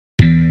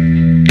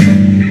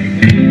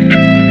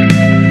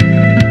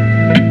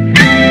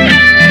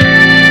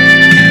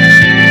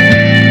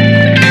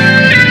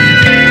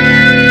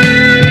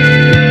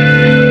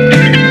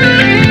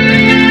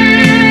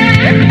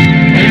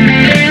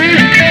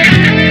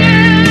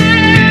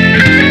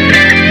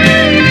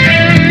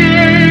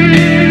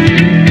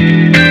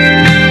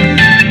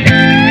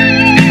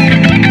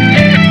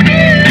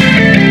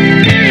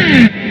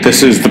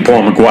This is the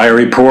Paul McGuire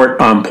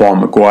Report. I'm Paul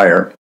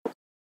McGuire.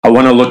 I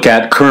want to look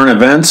at current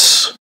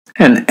events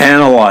and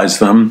analyze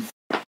them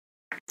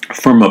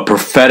from a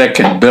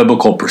prophetic and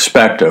biblical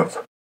perspective.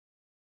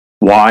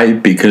 Why?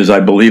 Because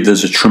I believe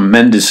there's a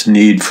tremendous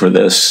need for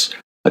this,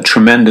 a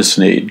tremendous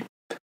need.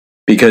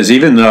 Because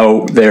even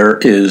though there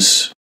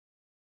is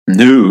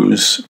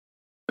news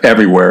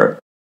everywhere,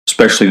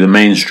 especially the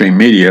mainstream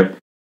media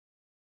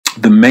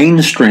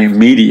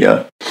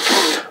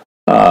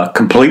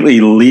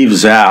completely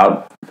leaves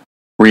out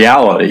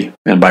reality,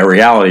 and by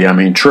reality I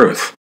mean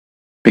truth,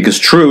 because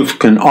truth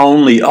can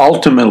only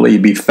ultimately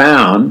be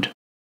found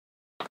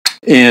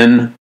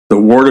in the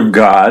Word of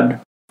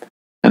God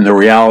and the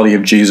reality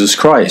of Jesus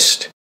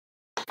Christ.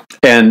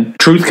 And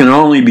truth can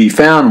only be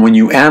found when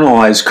you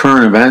analyze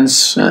current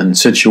events and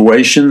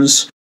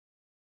situations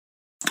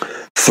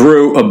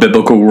through a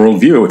biblical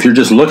worldview. If you're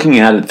just looking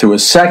at it through a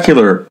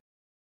secular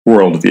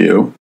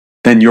worldview,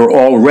 then you're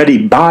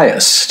already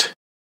biased.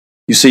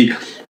 You see,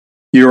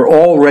 you're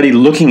already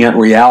looking at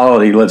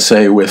reality, let's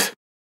say, with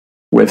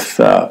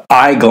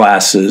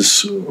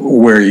eyeglasses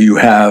where you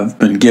have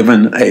been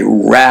given a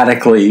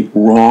radically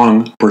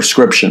wrong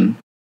prescription.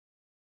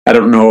 I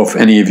don't know if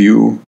any of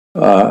you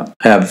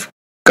have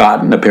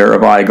gotten a pair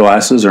of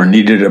eyeglasses or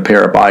needed a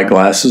pair of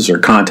eyeglasses or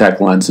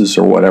contact lenses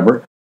or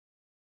whatever,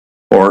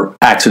 or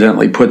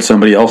accidentally put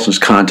somebody else's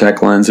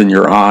contact lens in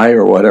your eye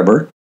or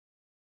whatever.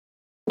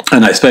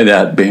 And I say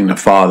that being the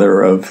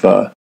father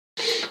of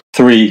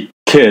 3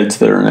 kids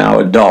that are now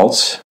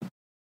adults.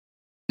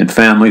 In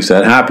families,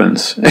 that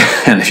happens.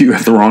 And if you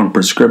have the wrong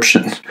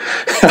prescription,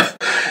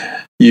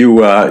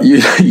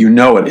 you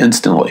know it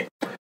instantly,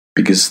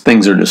 because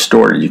things are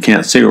distorted. You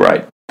can't see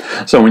right.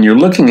 So when you're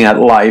looking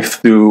at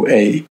life through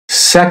a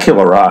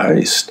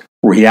secularized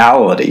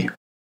reality,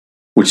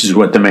 which is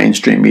what the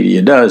mainstream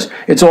media does,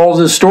 it's all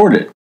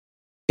distorted.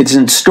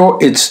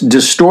 It's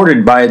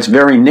distorted by its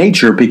very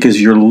nature, because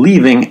you're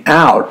leaving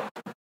out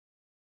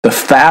the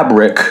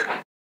fabric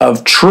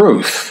of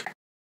truth.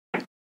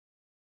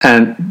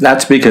 And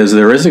that's because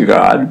there is a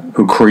God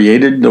who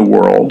created the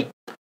world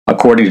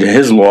according to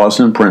his laws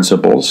and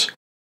principles,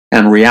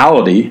 and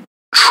reality,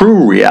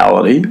 true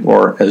reality,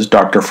 or as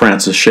Dr.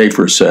 Francis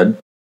Schaeffer said,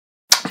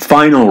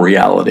 final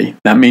reality.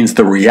 That means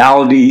the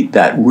reality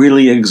that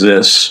really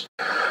exists,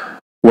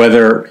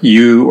 whether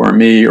you or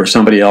me or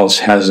somebody else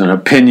has an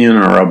opinion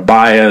or a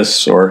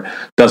bias or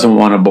doesn't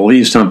want to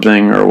believe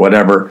something or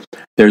whatever.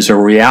 There's a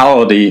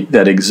reality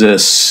that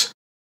exists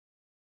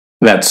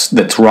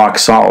that's rock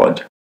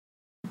solid.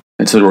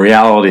 It's a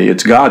reality.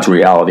 It's God's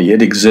reality.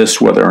 It exists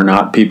whether or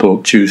not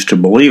people choose to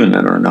believe in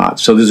it or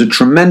not. So there's a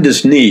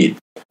tremendous need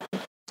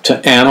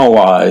to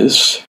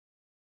analyze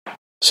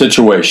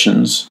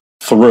situations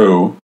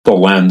through the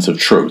lens of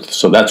truth.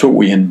 So that's what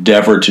we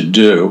endeavor to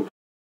do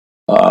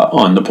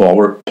on the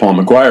Paul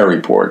McGuire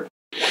Report.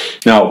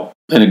 Now,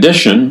 in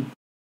addition,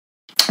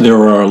 there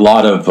are a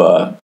lot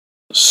of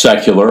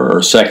secular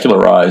or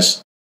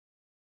secularized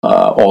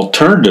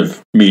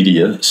alternative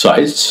media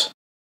sites,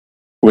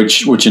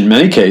 which in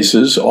many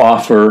cases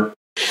offer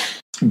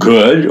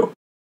good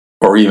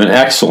or even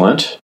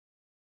excellent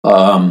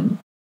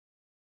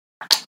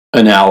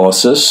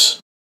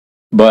analysis,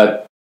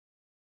 but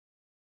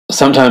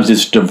sometimes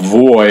it's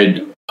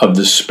devoid of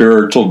the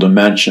spiritual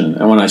dimension.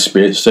 And when I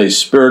say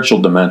spiritual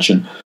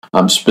dimension,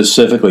 I'm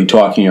specifically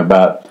talking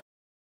about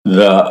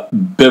the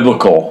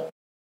biblical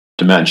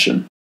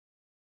dimension.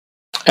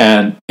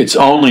 And it's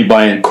only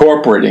by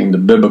incorporating the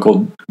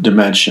biblical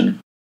dimension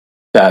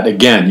that,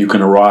 again, you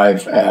can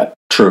arrive at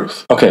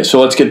truth. Okay, so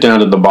let's get down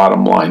to the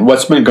bottom line.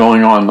 What's been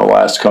going on in the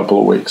last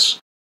couple of weeks?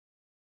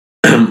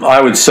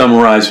 I would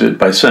summarize it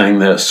by saying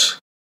this: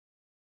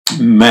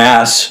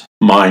 mass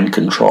mind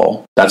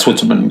control. That's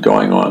what's been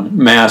going on.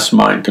 Mass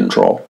mind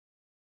control.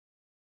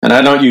 And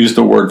I don't use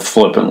the word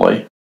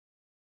flippantly,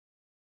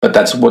 but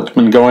that's what's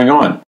been going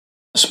on,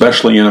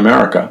 especially in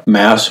America.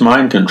 Mass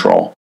mind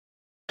control.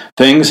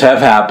 Things have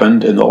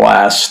happened in the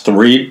last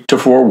 3 to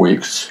 4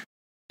 weeks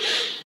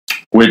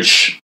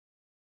which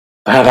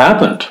have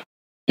happened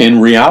in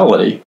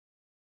reality,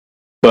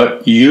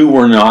 but you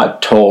were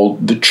not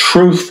told the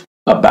truth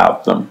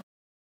about them.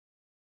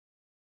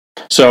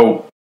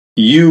 So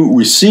you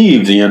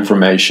receive the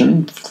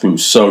information through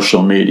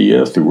social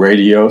media, through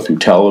radio, through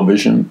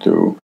television,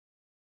 through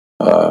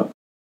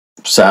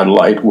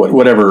satellite,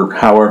 whatever,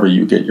 however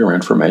you get your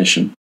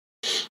information,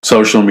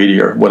 social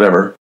media or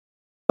whatever.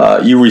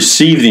 You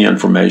receive the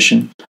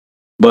information,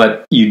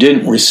 but you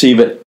didn't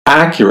receive it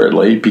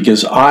accurately,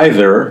 because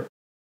either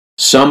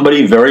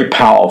somebody very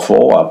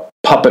powerful, a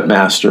puppet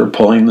master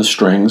pulling the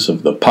strings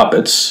of the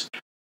puppets,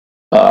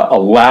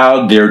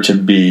 allowed there to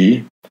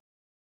be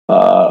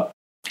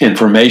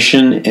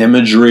information,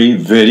 imagery,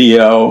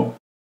 video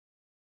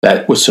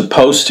that was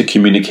supposed to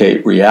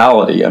communicate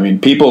reality. I mean,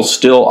 people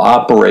still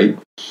operate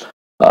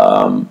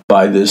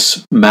by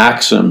this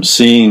maxim,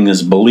 seeing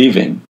is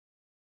believing.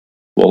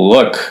 Well,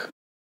 look,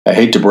 I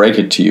hate to break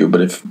it to you,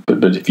 but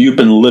if you've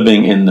been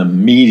living in the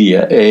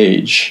media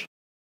age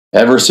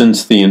ever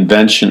since the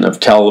invention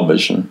of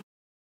television,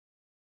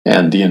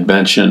 and the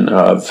invention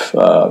of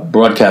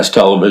broadcast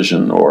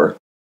television or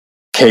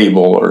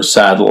cable or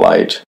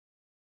satellite,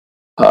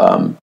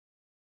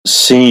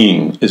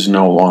 seeing is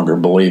no longer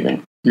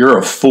believing. You're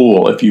a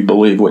fool if you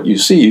believe what you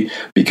see,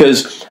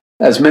 because,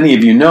 as many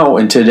of you know,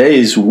 in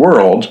today's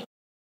world,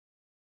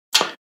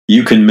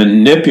 you can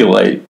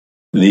manipulate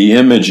the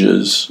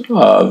images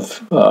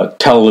of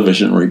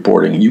television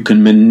reporting. You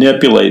can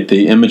manipulate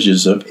the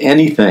images of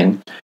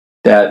anything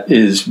that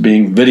is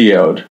being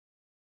videoed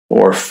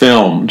or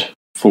filmed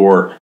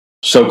for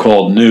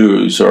so-called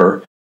news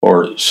or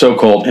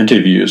so-called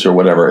interviews or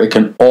whatever. It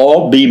can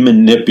all be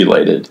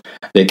manipulated.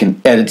 They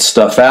can edit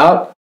stuff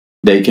out,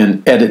 they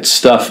can edit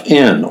stuff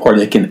in, or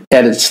they can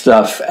edit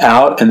stuff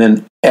out and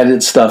then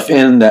edit stuff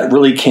in that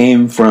really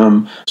came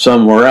from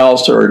somewhere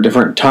else or a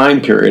different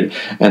time period,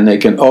 and they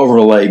can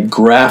overlay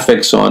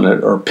graphics on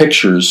it or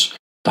pictures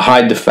to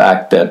hide the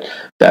fact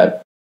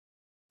that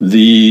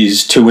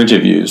these two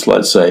interviews,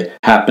 let's say,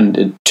 happened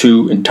in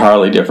two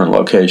entirely different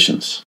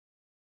locations.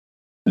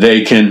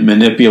 They can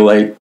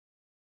manipulate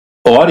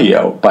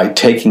audio by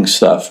taking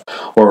stuff,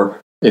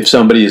 or if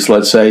somebody is,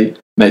 let's say,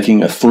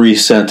 making a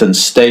 3-sentence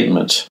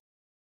statement,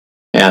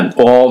 and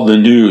all the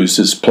news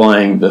is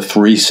playing the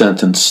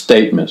 3-sentence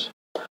statement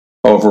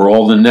over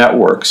all the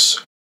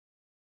networks,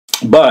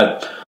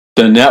 but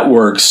the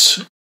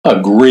networks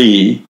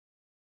agree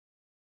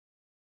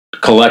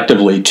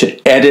collectively to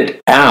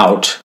edit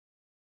out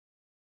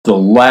the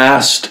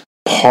last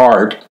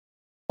part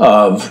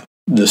of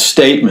the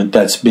statement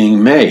that's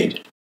being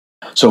made.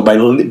 So by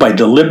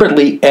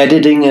deliberately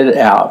editing it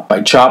out,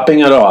 by chopping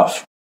it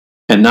off,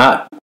 and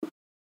not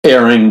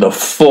airing the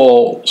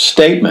full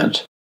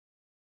statement,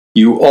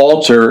 you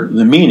alter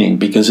the meaning,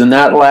 because in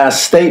that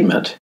last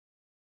statement,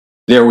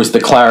 there was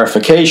the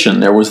clarification,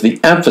 there was the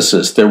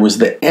emphasis, there was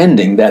the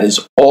ending that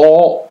is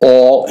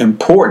all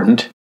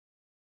important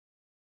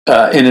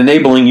in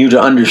enabling you to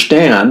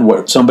understand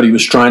what somebody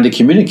was trying to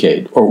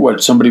communicate or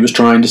what somebody was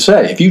trying to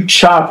say. If you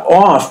chop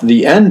off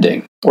the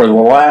ending or the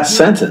last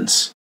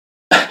sentence,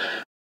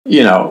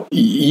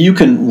 you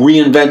can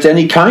reinvent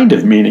any kind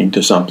of meaning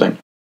to something.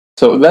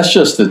 So that's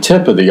just the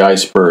tip of the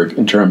iceberg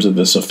in terms of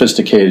the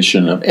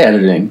sophistication of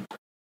editing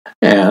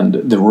and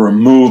the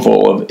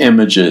removal of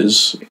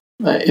images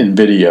in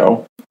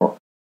video, or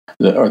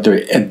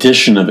the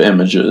addition of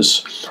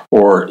images,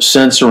 or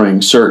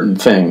censoring certain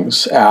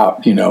things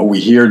out. We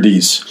hear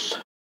these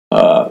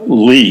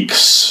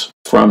leaks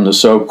from the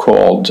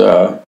so-called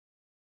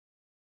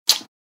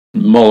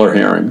Mueller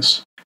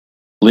hearings.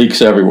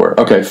 Leaks everywhere.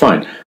 Okay,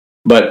 fine.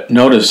 But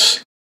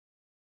notice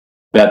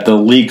that the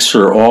leaks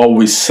are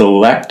always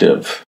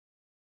selective.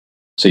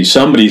 See,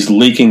 somebody's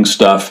leaking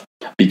stuff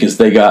because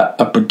they got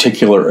a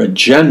particular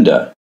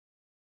agenda,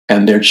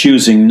 and they're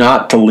choosing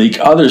not to leak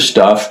other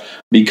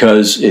stuff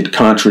because it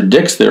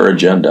contradicts their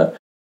agenda.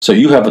 So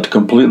you have a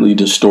completely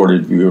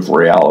distorted view of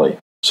reality.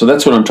 So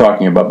that's what I'm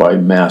talking about by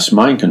mass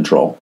mind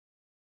control.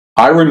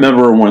 I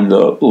remember when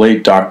the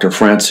late Dr.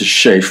 Francis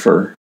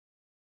Schaeffer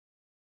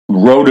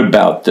wrote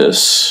about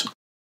this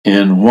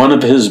in one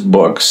of his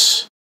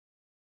books.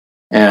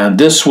 And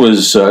this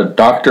was,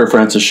 Dr.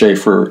 Francis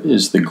Schaeffer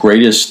is the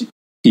greatest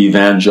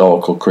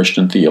evangelical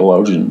Christian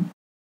theologian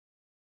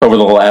over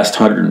the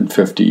last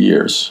 150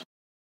 years.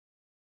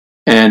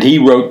 And he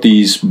wrote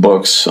these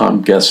books,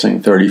 I'm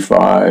guessing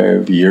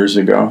 35 years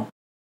ago,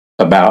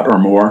 about or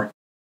more.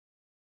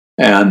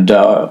 And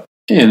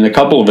in a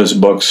couple of his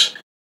books,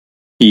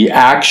 he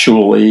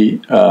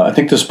actually, I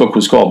think this book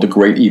was called The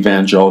Great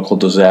Evangelical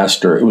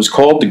Disaster. It was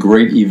called The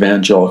Great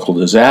Evangelical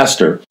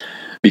Disaster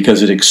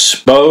because it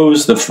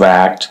exposed the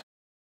fact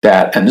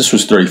that, and this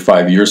was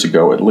 35 years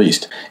ago at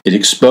least, it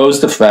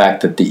exposed the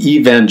fact that the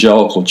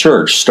evangelical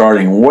church,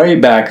 starting way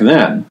back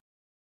then,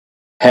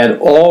 had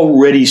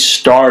already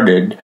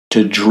started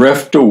to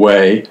drift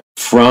away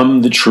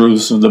from the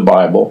truths of the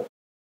Bible,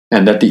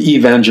 and that the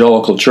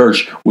evangelical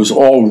church was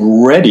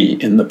already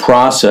in the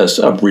process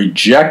of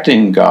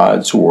rejecting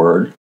God's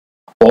word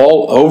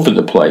all over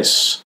the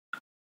place,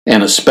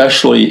 and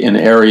especially in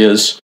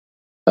areas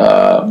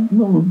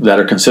that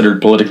are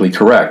considered politically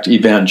correct.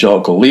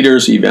 Evangelical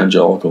leaders,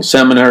 evangelical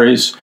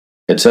seminaries,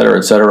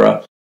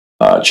 etc.,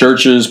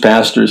 churches,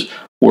 pastors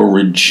were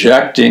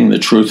rejecting the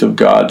truth of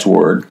God's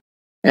word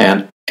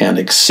and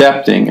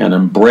accepting and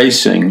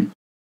embracing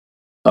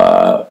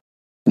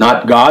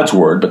not God's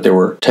word, but they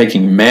were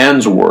taking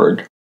man's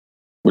word,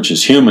 which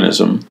is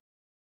humanism,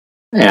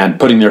 and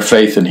putting their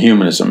faith in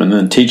humanism, and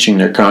then teaching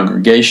their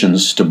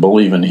congregations to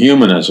believe in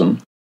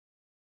humanism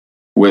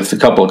with a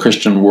couple of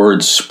Christian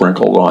words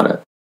sprinkled on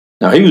it.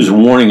 Now, he was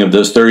warning of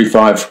this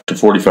 35 to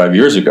 45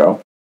 years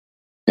ago,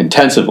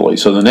 intensively.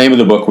 So the name of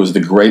the book was The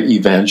Great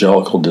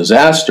Evangelical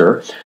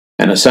Disaster,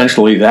 and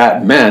essentially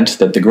that meant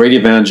that the great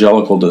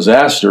evangelical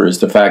disaster is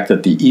the fact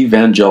that the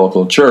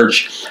evangelical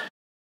church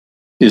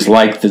is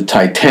like the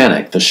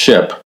Titanic, the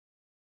ship.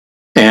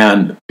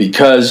 And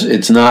because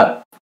it's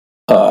not,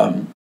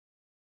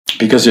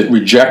 because it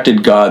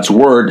rejected God's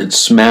word, it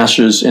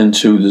smashes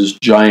into this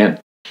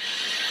giant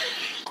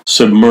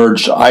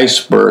submerged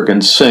iceberg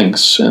and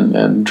sinks,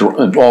 and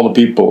all the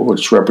people,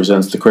 which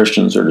represents the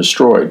Christians, are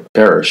destroyed,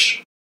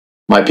 perish.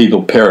 My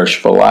people perish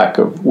for lack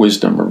of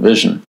wisdom or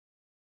vision.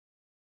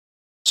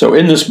 So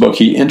in this book,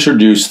 he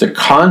introduced the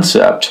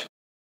concept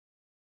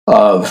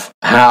of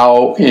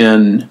how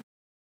in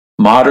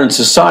modern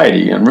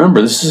society, and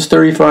remember, this is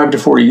 35 to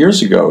 40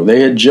 years ago,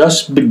 they had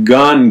just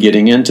begun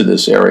getting into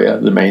this area,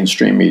 the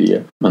mainstream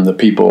media, and the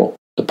people,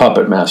 the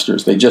puppet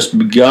masters, they just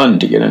begun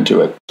to get into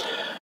it.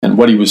 And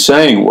what he was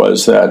saying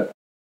was that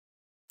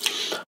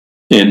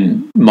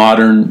in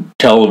modern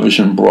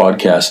television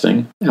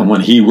broadcasting, and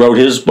when he wrote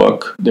his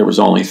book, there was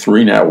only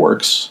 3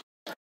 networks,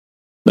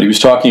 but he was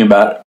talking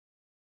about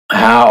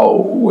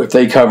how if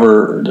they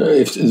cover,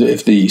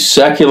 if the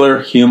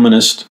secular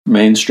humanist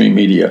mainstream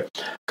media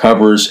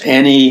covers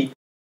any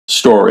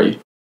story,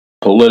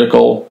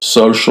 political,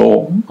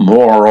 social,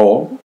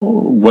 moral,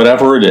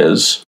 whatever it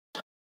is,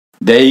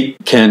 they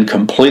can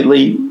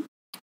completely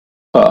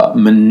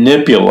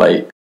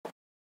manipulate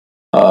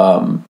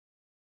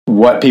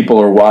what people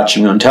are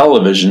watching on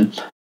television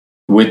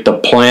with the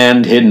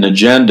planned hidden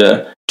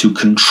agenda to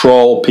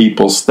control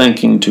people's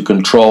thinking, to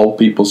control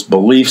people's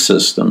belief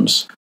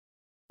systems,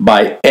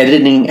 by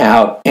editing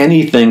out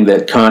anything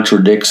that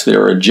contradicts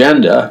their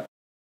agenda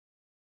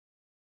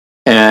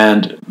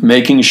and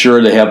making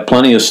sure they have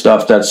plenty of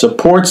stuff that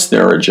supports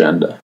their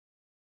agenda.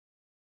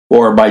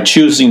 Or by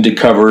choosing to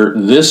cover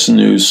this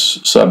news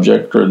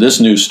subject or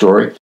this news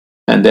story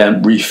and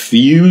then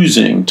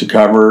refusing to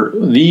cover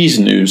these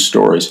news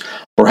stories.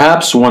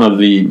 Perhaps one of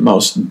the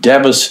most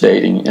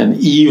devastating and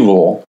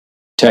evil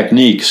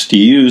techniques to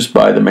use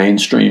by the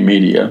mainstream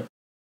media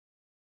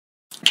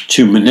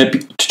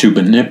to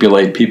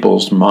manipulate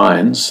people's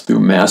minds through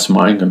mass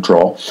mind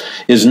control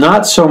is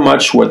not so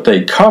much what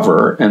they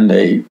cover and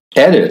they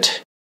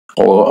edit,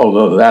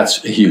 although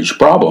that's a huge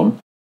problem.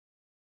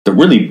 The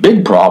really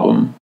big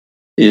problem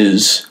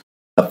is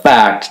the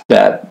fact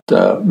that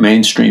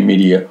mainstream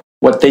media,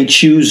 what they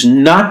choose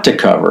not to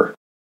cover,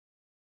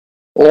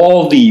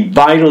 all the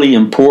vitally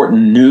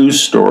important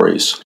news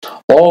stories,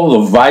 all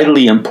the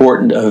vitally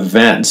important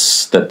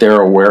events that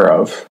they're aware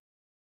of,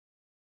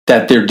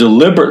 that they're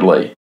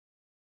deliberately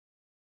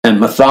and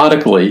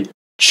methodically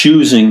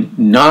choosing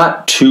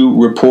not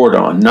to report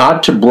on,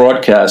 not to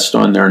broadcast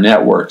on their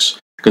networks,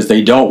 because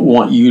they don't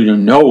want you to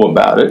know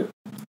about it.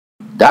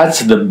 That's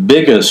the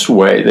biggest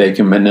way they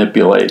can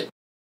manipulate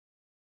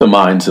the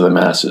minds of the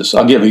masses.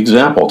 I'll give an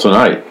example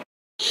tonight.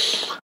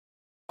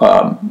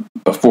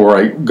 Before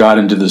I got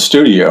into the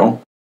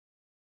studio,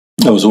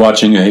 I was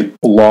watching a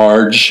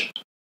large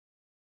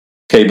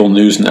cable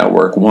news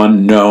network,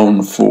 one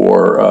known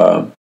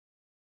for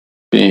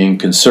being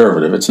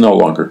conservative. It's no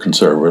longer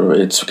conservative.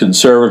 It's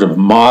conservative,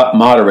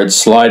 moderate,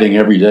 sliding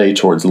every day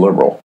towards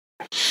liberal.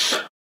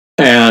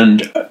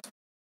 And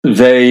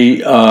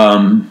they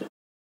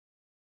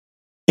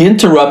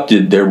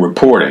interrupted their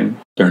reporting,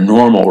 their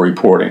normal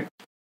reporting,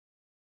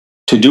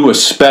 to do a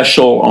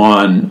special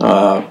on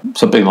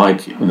something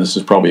like, and this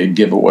is probably a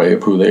giveaway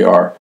of who they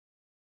are.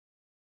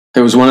 It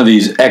was one of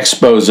these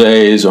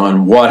exposés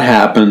on what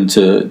happened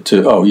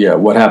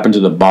what happened to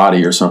the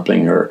body or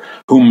something, or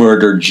who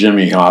murdered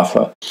Jimmy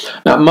Hoffa.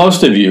 Now,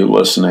 most of you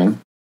listening,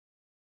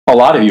 a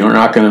lot of you are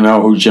not going to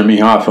know who Jimmy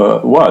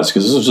Hoffa was,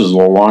 because this was a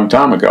long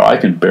time ago. I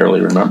can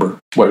barely remember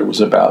what it was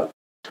about.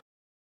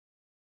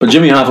 But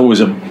Jimmy Hoffa was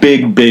a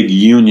big, big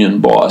union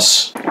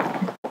boss.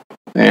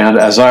 And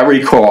as I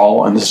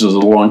recall, and this was a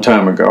long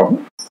time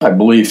ago, I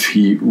believe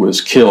he was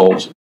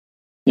killed.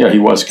 Yeah, he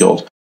was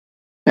killed.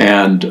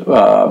 And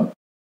either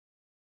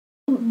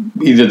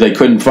they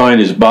couldn't find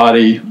his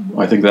body,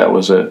 I think that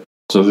was it.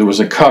 So there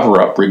was a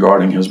cover-up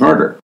regarding his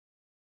murder.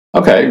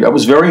 Okay, that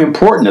was very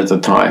important at the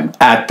time.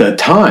 At the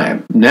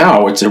time.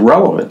 Now it's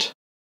irrelevant.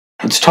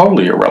 It's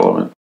totally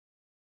irrelevant.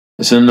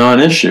 It's a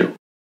non-issue.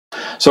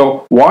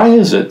 So why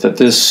is it that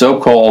this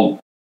so-called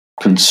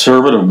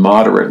conservative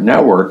moderate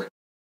network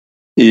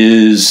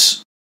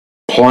is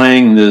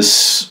playing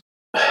this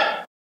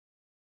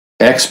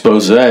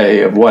expose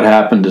of what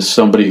happened to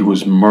somebody who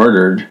was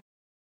murdered,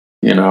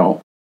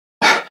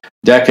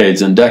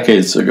 decades and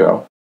decades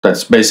ago?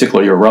 That's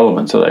basically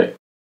irrelevant today.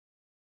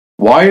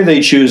 Why are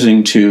they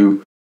choosing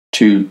to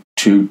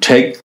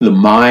take the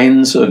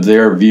minds of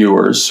their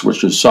viewers,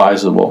 which is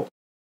sizable,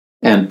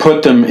 and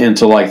put them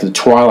into like the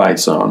Twilight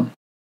Zone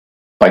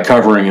by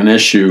covering an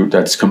issue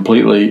that's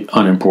completely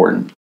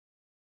unimportant,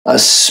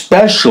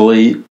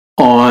 especially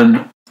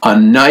on a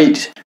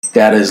night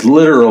that is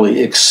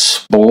literally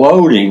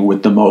exploding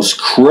with the most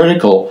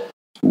critical,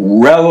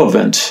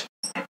 relevant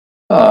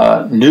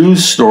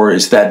news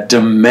stories that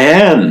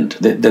demand,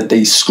 that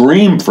they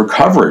scream for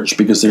coverage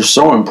because they're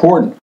so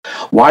important?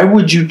 Why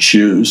would you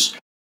choose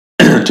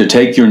to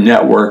take your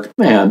network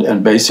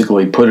and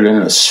basically put it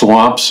in a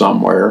swamp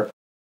somewhere,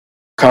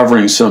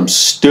 covering some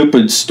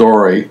stupid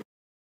story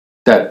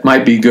that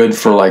might be good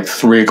for like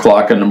 3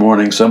 o'clock in the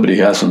morning? Somebody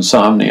has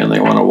insomnia and they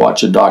want to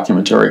watch a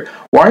documentary.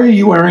 Why are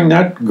you airing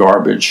that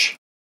garbage?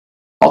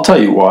 I'll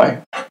tell you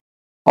why.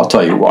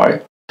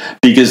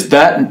 Because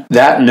that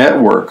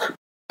network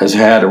has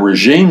had a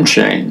regime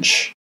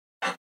change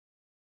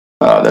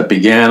that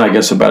began, I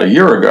guess, about a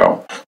year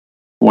ago,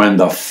 when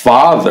the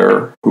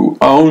father who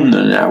owned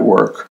the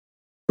network,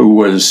 who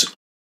was,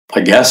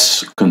 I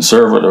guess,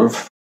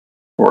 conservative,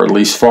 or at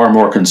least far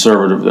more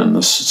conservative than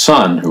the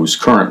son who's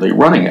currently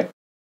running it.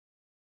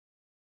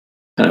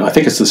 And I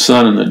think it's the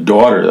son and the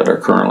daughter that are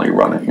currently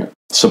running it.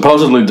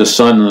 Supposedly the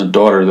son and the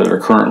daughter that are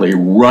currently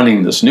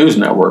running this news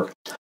network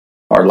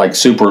are like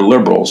super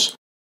liberals,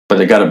 but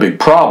they got a big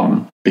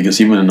problem,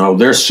 because even though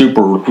they're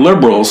super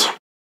liberals,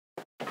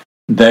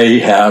 they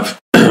have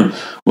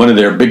one of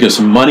their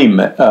biggest money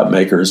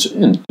makers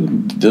in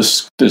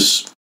this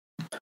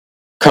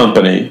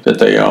company that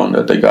they own,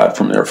 that they got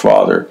from their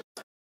father,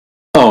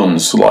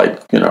 owns,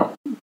 like, you know,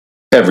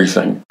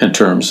 everything in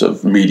terms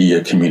of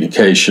media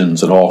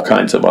communications and all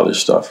kinds of other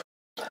stuff.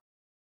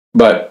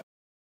 But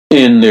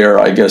in their,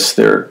 I guess,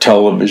 their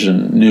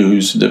television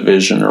news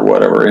division or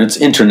whatever, and it's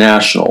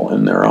international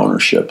in their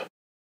ownership,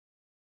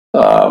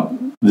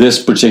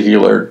 this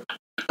particular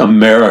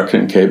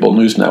American cable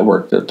news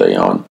network that they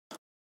own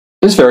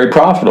is very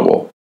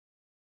profitable.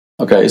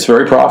 Okay, it's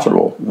very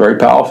profitable, very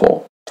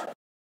powerful.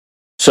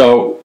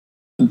 So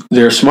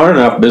they're smart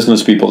enough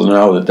business people to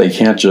know that they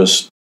can't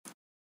just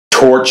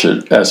torch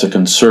it as a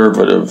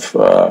conservative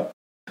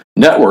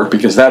network,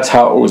 because that's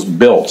how it was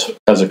built,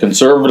 as a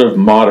conservative,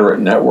 moderate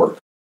network.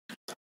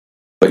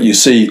 But you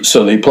see,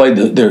 so they played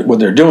what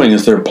they're doing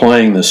is they're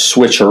playing the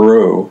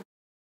switcheroo.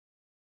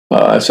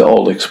 That's an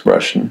old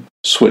expression,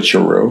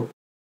 switcheroo.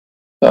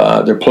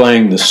 They're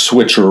playing the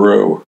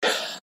switcheroo.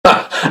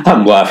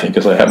 I'm laughing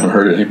because I haven't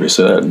heard anybody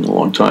say that in a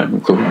long time,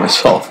 including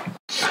myself.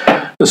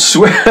 The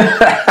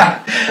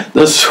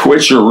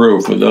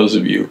switcheroo, for those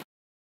of you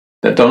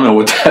that don't know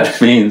what that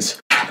means,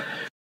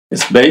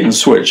 it's bait and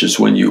switch. It's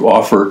when you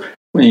offer,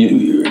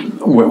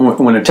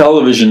 when a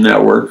television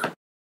network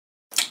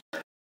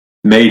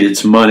made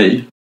its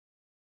money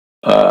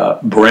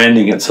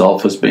branding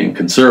itself as being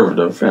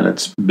conservative, and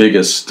its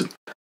biggest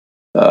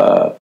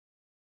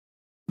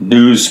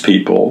news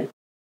people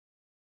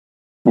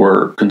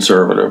were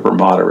conservative or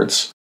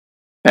moderates.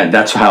 And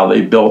that's how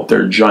they built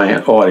their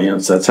giant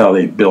audience. That's how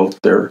they built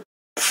their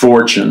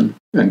fortune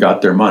and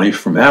got their money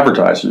from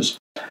advertisers.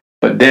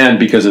 But then,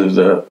 because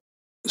of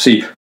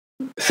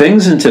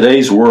things in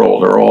today's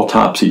world are all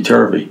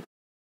topsy-turvy.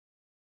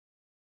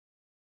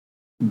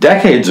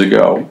 Decades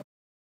ago,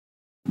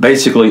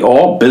 basically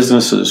all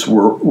businesses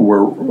were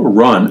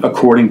run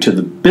according to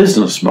the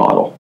business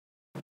model.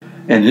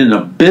 And in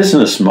a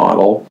business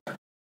model,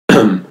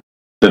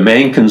 the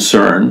main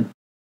concern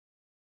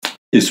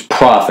is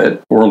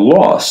profit or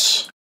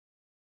loss.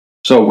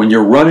 So when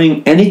you're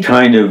running any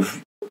kind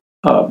of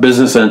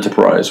business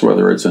enterprise,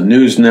 whether it's a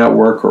news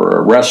network or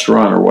a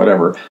restaurant or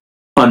whatever,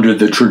 under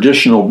the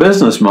traditional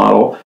business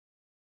model,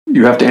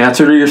 you have to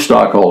answer to your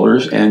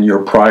stockholders, and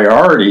your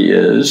priority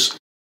is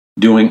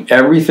doing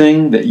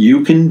everything that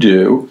you can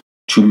do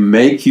to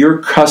make your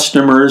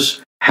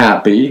customers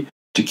happy,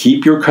 to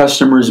keep your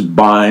customers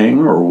buying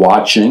or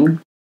watching,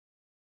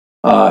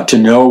 to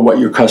know what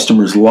your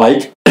customers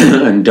like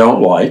and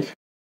don't like,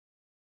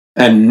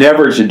 and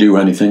never to do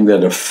anything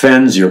that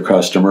offends your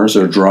customers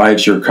or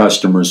drives your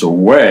customers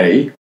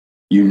away.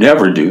 You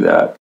never do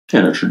that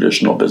in a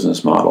traditional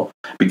business model,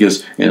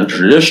 because in a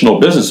traditional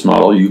business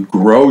model, you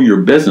grow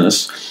your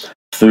business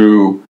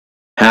through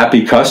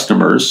happy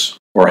customers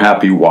or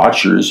happy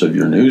watchers of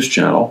your news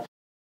channel,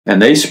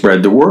 and they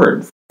spread the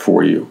word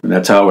for you, and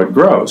that's how it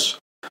grows.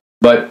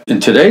 But in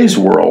today's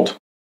world,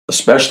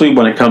 especially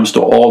when it comes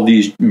to all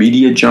these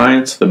media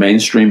giants, the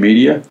mainstream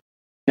media,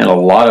 and a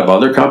lot of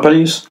other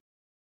companies,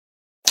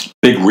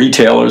 big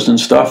retailers and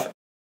stuff,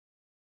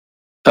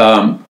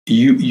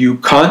 you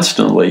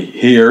constantly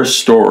hear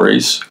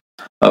stories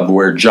of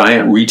where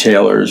giant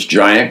retailers,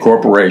 giant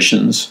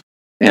corporations,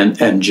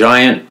 and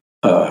giant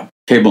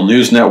cable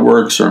news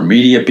networks or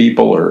media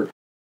people or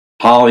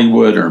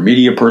Hollywood or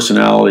media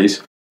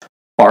personalities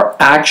are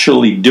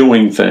actually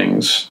doing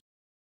things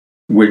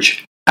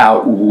which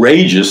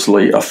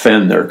outrageously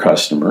offend their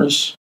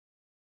customers.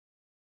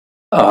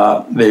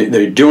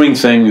 They're doing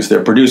things,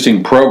 they're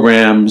producing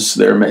programs,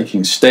 they're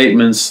making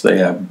statements, they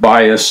have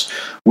bias,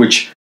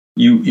 which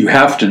you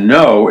have to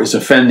know is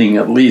offending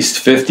at least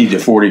 50 to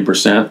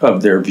 40%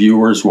 of their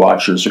viewers,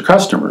 watchers, or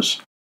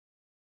customers.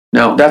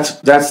 Now,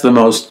 that's the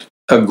most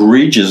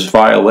egregious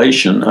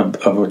violation of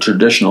a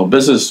traditional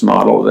business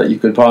model that you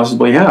could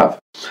possibly have.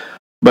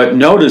 But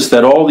notice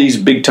that all these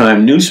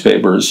big-time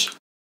newspapers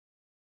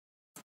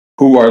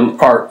who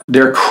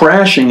they're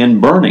crashing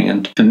and burning,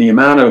 and the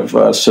amount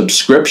of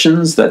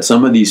subscriptions that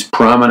some of these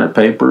prominent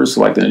papers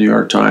like the New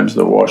York Times,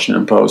 the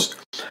Washington Post,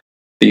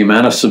 the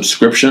amount of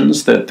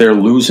subscriptions that they're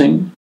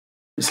losing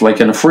is like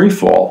in a free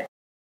fall.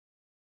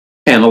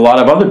 And a lot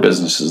of other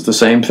businesses, the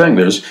same thing.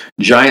 There's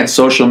giant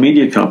social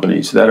media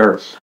companies that are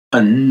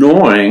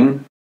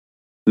annoying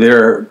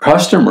their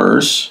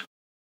customers,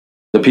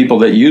 the people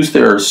that use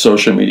their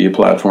social media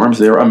platforms.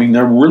 They're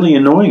really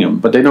annoying them,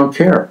 but they don't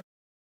care.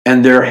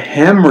 And they're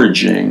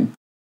hemorrhaging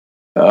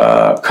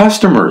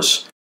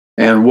customers.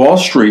 And Wall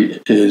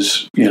Street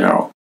is,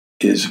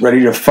 is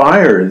ready to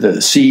fire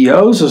the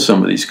CEOs of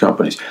some of these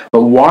companies.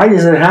 But why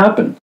does it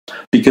happen?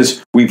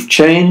 Because we've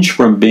changed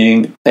from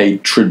being a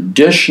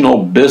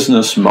traditional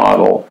business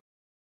model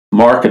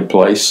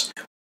marketplace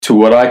to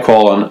what I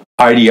call an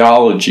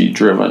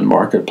ideology-driven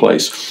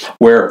marketplace,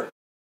 where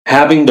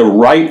having the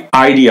right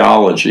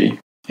ideology,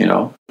 you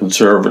know,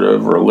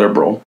 conservative or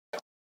liberal,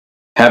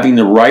 having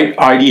the right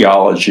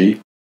ideology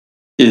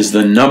is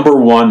the number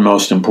one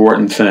most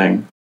important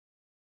thing.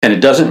 And it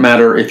doesn't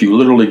matter if you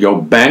literally go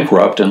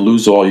bankrupt and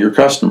lose all your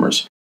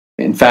customers.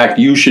 In fact,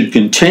 you should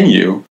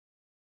continue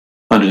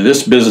under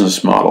this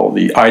business model,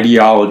 the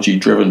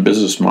ideology-driven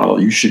business model.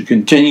 You should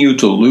continue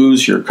to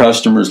lose your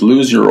customers,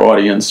 lose your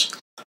audience,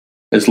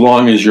 as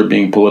long as you're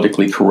being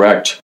politically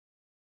correct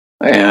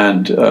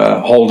and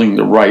holding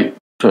the right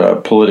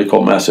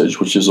political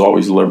message, which is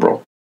always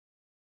liberal.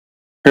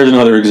 Here's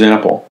another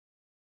example.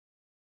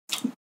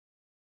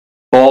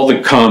 All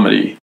the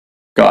comedy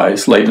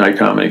guys, late night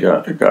comedy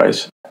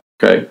guys,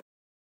 okay?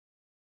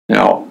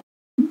 Now,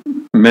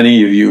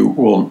 many of you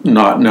will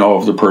not know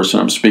of the person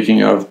I'm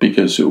speaking of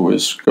because it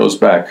goes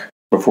back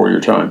before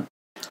your time.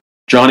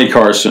 Johnny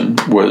Carson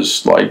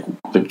was like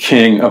the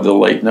king of the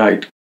late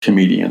night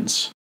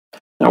comedians.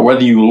 Now,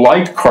 whether you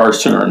like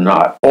Carson or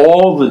not,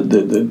 all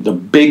the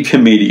big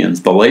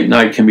comedians, the late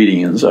night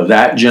comedians of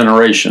that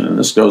generation, and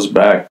this goes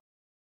back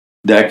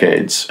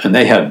decades, and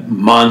they had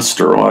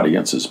monster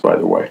audiences, by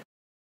the way.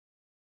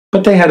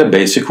 But they had a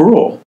basic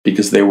rule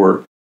because they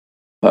were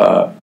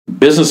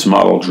business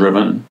model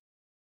driven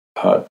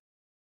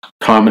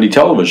comedy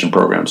television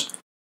programs.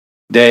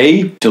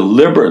 They were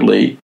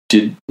deliberately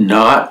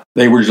not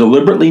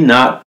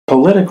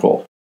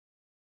political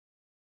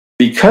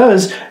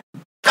because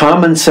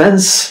common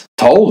sense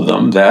told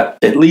them that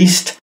at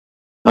least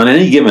on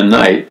any given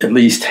night, at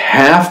least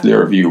half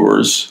their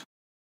viewers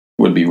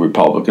would be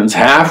Republicans,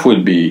 half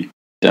would be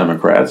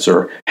Democrats,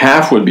 or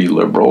half would be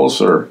liberals,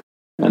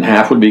 and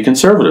half would be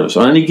conservatives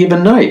on any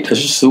given night.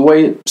 That's just the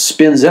way it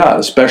spins out,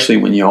 especially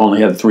when you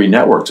only had 3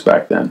 networks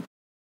back then.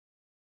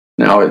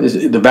 Now,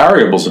 the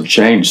variables have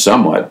changed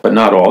somewhat, but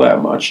not all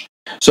that much.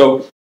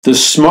 So the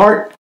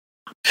smart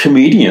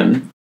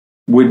comedian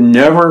would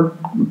never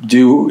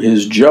do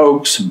his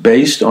jokes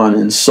based on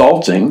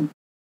insulting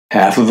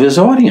half of his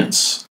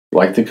audience,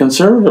 like the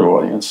conservative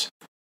audience,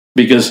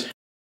 because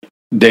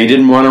they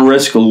didn't want to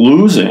risk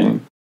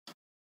losing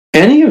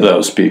any of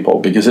those people,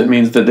 because it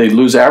means that they'd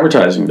lose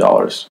advertising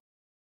dollars.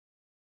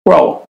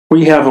 Well,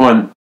 we have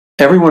on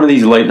every one of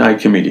these late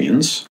night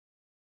comedians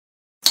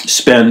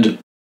spend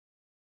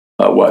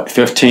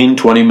 15,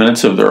 20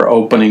 minutes of their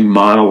opening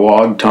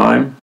monologue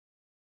time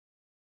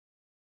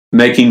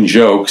making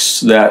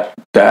jokes that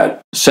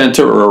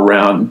center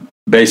around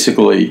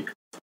basically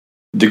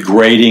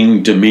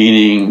degrading,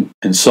 demeaning,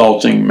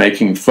 insulting,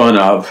 making fun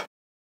of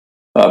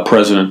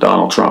President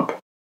Donald Trump.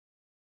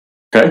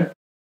 Okay?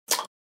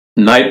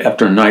 Night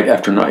after night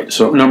after night.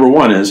 So number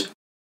one is,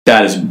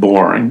 that is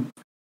boring,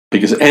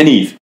 because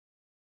any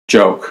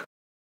joke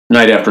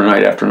night after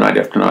night after night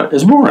after night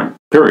is boring,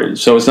 period.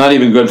 So it's not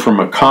even good from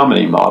a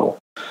comedy model.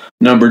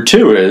 Number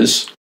two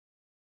is,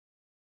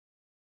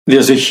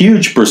 there's a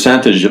huge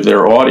percentage of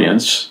their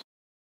audience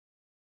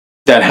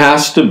that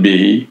has to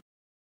be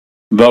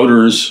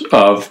voters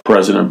of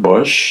President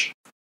Bush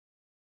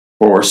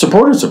or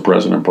supporters of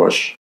President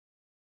Bush.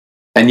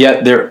 And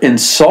yet they're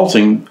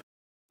insulting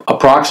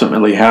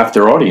approximately half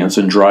their audience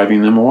and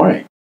driving them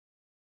away.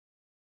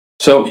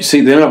 So, you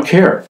see, they don't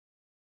care.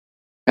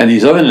 And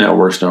these other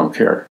networks don't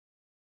care,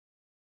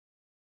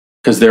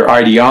 because they're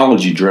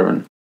ideology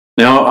driven.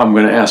 Now I'm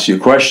going to ask you a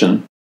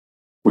question,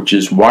 which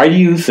is, why do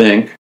you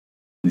think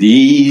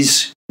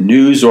these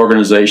news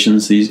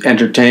organizations, these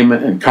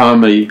entertainment and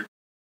comedy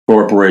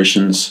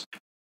corporations,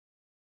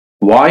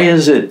 why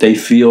is it they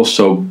feel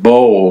so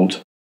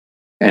bold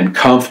and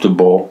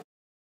comfortable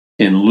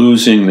in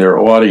losing their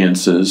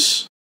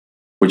audiences,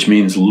 which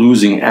means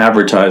losing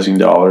advertising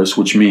dollars,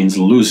 which means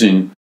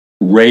losing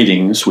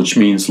ratings, which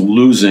means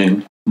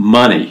losing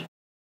money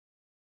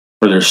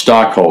for their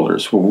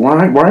stockholders? Well,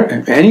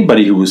 why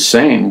anybody who was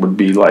sane would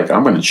be like,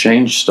 I'm going to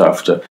change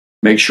stuff to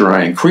make sure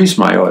I increase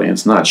my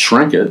audience, not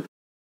shrink it.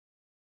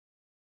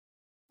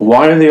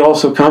 Why are they all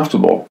so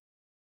comfortable?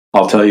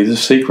 I'll tell you the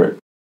secret.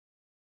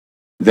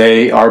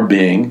 They are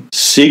being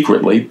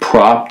secretly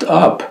propped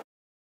up.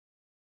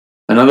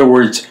 In other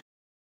words,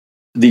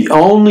 the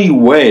only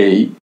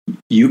way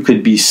you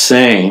could be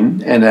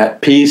sane and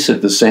at peace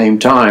at the same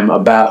time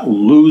about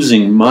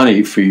losing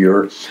money for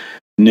your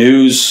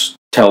news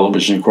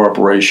television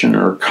corporation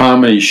or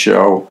comedy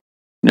show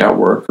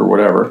network or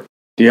whatever,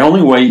 the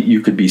only way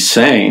you could be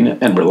sane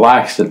and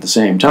relaxed at the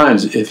same time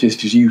is if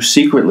you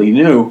secretly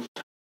knew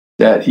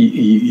that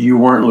you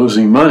weren't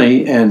losing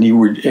money and you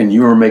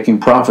were making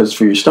profits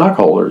for your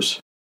stockholders,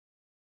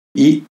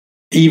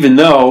 even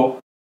though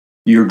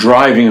you're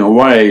driving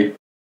away,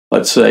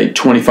 let's say,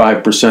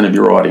 25% of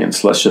your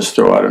audience. Let's just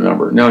throw out a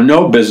number. Now,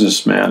 no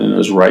businessman in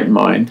his right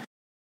mind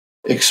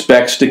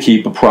expects to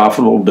keep a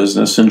profitable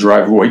business and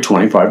drive away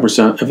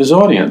 25% of his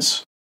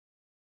audience.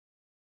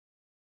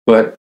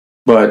 But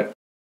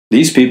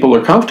these people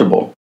are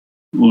comfortable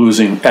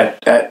losing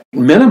at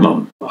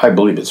minimum, I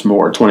believe it's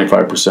more,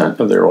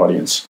 25% of their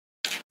audience.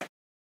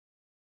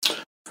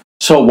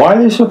 So why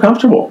are they so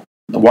comfortable?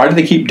 Why do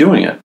they keep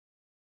doing it?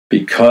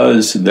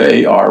 Because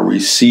they are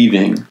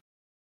receiving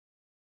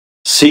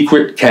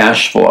secret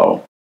cash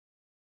flow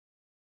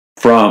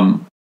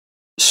from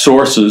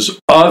sources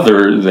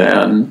other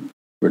than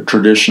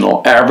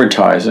traditional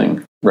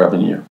advertising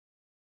revenue.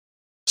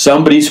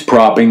 Somebody's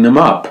propping them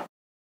up.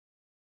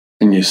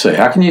 And you say,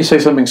 how can you say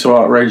something so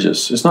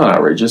outrageous? It's not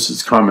outrageous,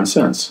 it's common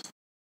sense.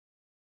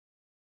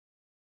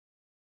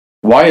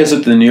 Why is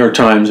it the New York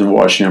Times and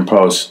Washington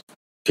Post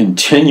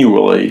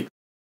continually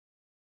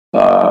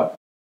are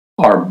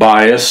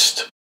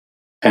biased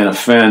and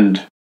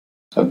offend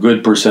a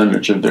good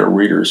percentage of their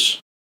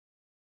readers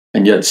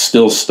and yet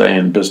still stay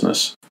in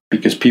business?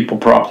 Because people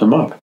prop them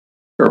up.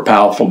 There are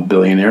powerful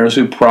billionaires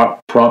who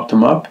prop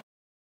them up,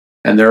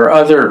 and there are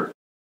other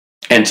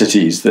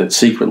entities that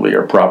secretly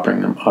are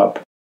propping them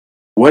up.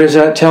 What does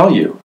that tell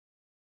you?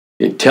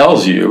 It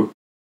tells you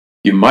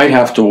you might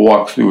have to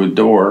walk through a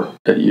door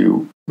that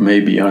you may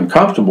be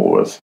uncomfortable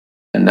with,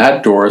 and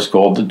that door is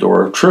called the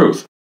door of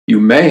truth. You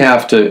may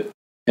have to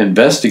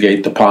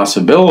investigate the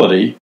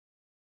possibility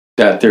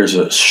that there's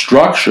a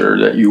structure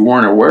that you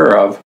weren't aware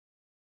of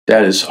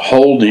that is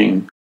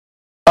holding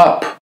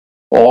up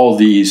all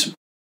these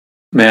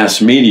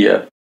mass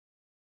media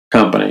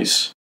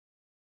companies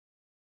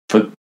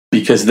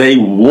because they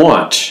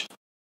want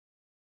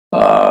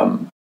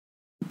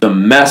the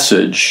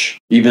message,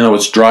 even though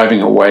it's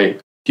driving away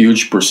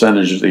huge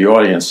percentage of the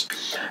audience.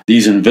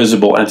 These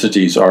invisible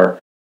entities are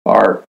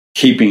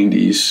keeping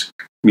these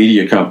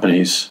media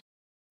companies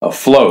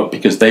afloat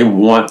because they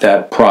want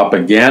that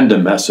propaganda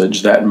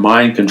message, that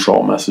mind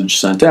control message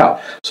sent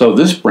out. So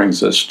this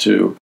brings us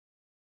to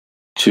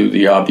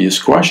the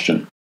obvious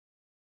question.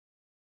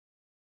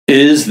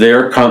 Is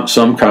there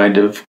some kind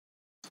of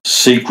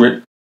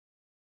secret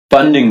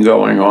funding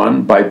going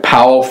on by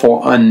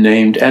powerful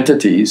unnamed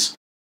entities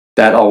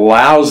that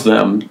allows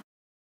them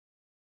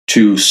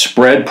to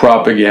spread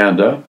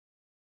propaganda,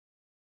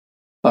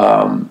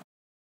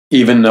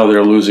 even though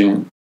they're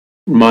losing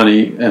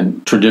money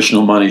and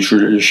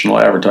traditional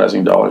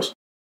advertising dollars?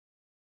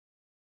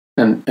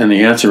 And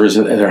the answer is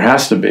that there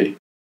has to be,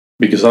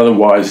 because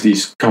otherwise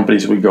these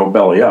companies would go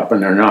belly up,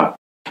 and they're not.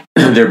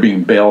 They're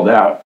being bailed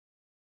out.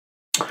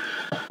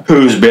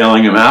 Who's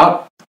bailing them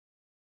out?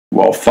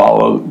 Well,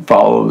 follow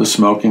the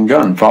smoking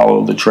gun,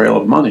 follow the trail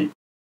of money.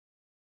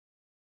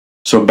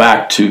 So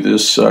back to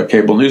this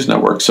cable news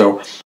network.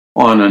 So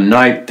on a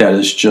night that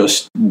is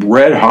just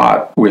red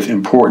hot with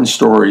important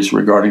stories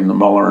regarding the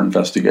Mueller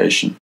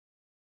investigation,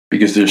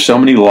 because there's so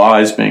many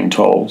lies being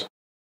told,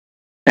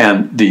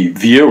 and the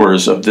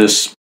viewers of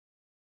this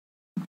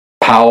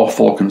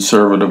powerful,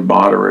 conservative,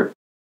 moderate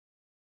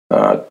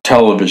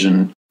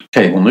television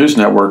cable news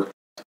network,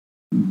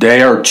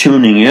 they are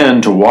tuning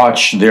in to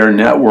watch their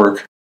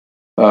network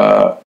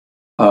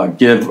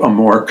give a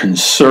more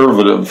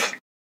conservative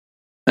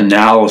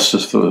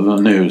analysis of the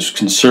news,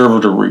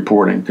 conservative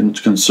reporting,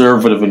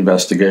 conservative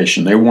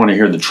investigation. They want to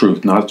hear the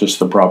truth, not just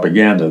the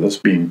propaganda that's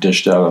being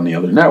dished out on the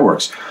other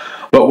networks.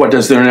 But what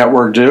does their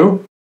network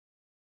do?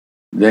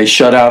 They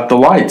shut out the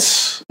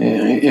lights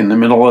in the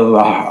middle of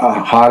the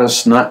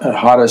hottest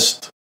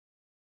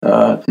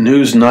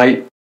news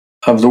night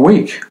of the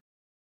week.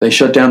 They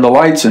shut down the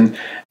lights and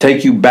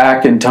take you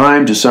back in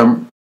time to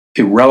some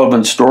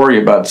irrelevant story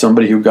about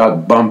somebody who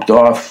got bumped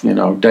off,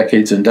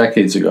 decades and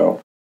decades ago.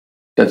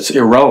 That's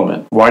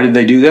irrelevant. Why did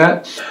they do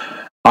that?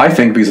 I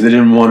think because they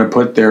didn't want to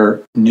put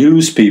their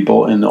news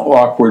people in the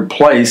awkward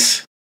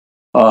place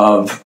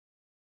of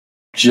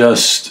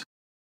just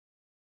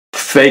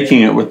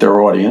faking it with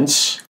their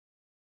audience,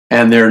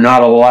 and they're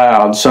not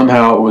allowed.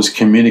 Somehow it was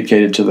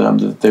communicated to them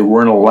that they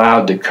weren't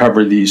allowed to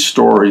cover these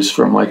stories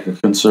from like a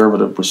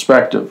conservative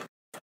perspective.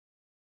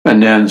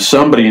 And then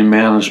somebody in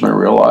management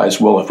realized,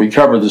 well, if we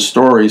cover the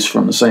stories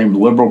from the same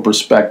liberal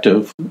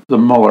perspective, the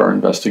Mueller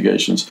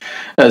investigations,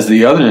 as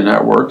the other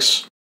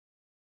networks,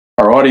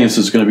 our audience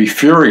is going to be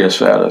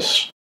furious at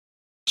us.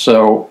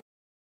 So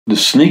the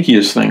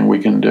sneakiest thing we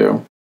can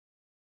do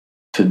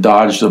to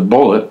dodge the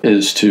bullet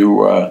is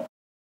to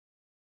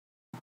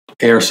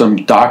air some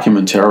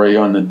documentary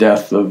on the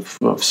death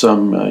of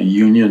some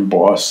union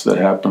boss that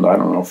happened,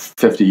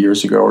 50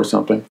 years ago or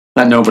something,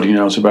 that nobody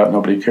knows about,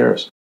 nobody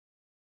cares.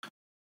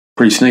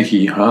 Pretty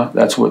sneaky, huh?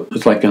 That's what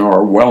it's like, an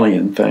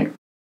Orwellian thing.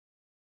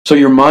 So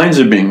your minds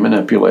are being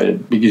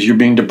manipulated because you're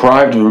being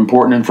deprived of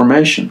important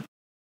information.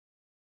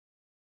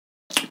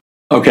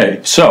 Okay,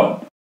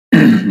 so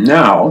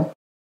now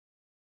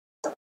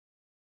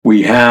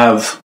we go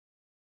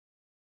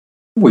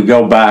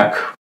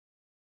back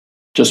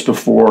just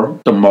before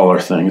the Mueller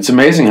thing. It's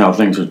amazing how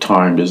things are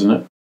timed, isn't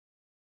it?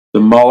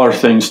 The Mueller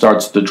thing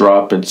starts to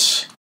drop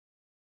its,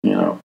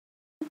 I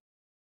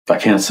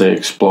can't say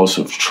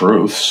explosive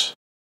truths.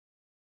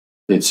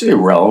 It's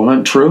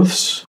irrelevant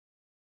truths.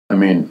 I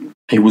mean,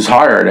 he was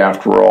hired,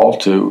 after all,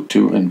 to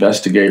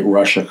investigate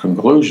Russia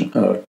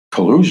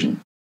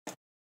collusion.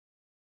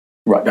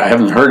 Right. I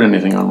haven't heard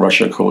anything on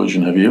Russia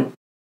collusion, have you?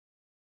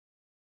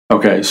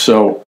 Okay,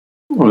 so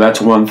well,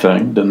 that's one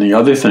thing. Then the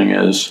other thing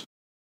is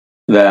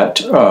that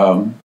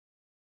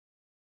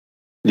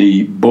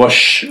the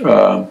Bush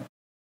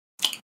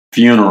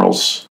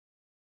funerals,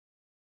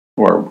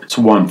 or it's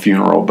one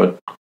funeral, but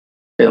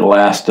it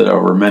lasted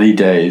over many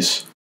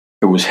days.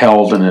 It was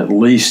held in at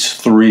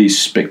least 3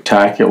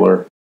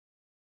 spectacular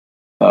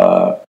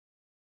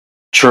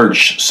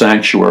church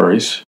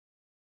sanctuaries.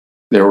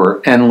 There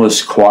were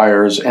endless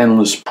choirs,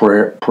 endless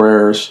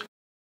prayers,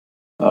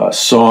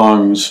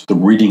 songs, the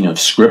reading of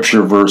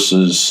scripture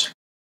verses.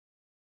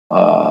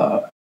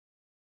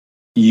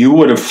 You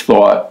would have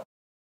thought,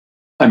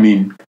 I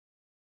mean,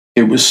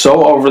 it was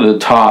so over the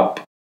top.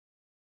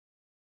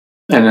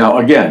 And now,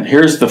 again,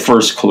 here's the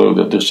first clue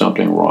that there's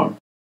something wrong.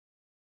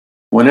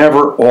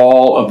 Whenever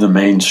all of the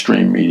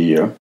mainstream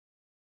media,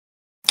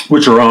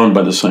 which are owned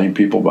by the same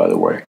people, by the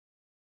way,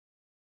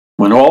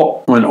 when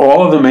all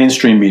of the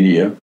mainstream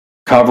media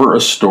cover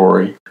a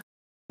story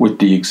with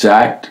the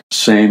exact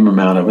same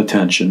amount of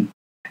attention,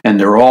 and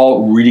they're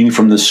all reading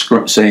from the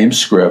same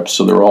script,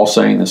 so they're all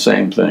saying the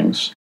same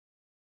things,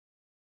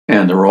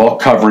 and they're all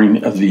covering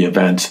the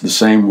events the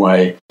same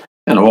way,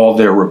 and all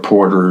their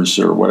reporters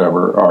or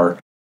whatever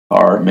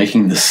are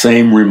making the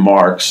same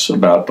remarks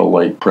about the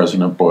late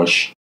President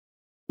Bush,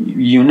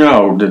 you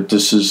know that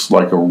this is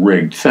like a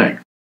rigged thing.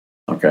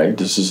 Okay,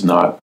 this is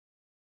not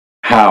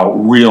how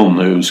real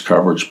news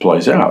coverage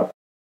plays out.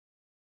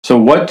 So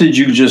what did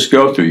you just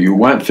go through? You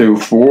went through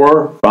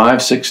 4,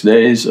 5, 6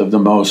 days of the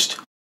most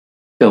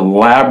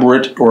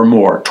elaborate or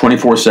more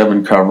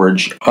 24/7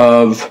 coverage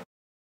of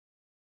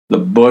the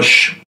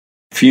Bush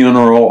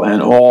funeral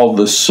and all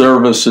the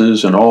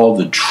services and all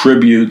the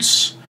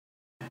tributes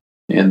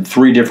in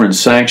 3 different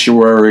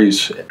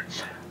sanctuaries.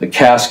 The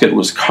casket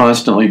was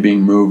constantly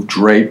being moved,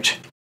 draped.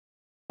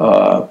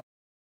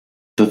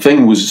 The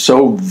thing was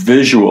so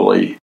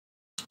visually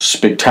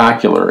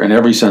spectacular in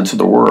every sense of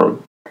the word.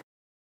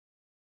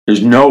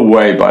 There's no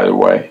way, by the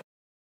way,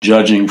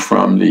 judging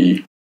from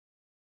the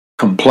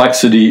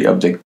complexity of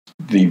the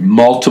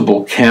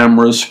multiple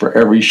cameras for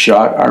every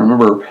shot. I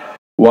remember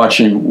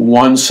watching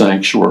one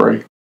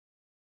sanctuary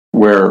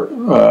where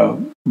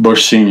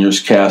Bush Sr.'s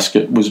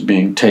casket was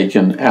being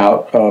taken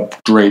out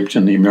of, draped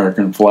in the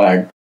American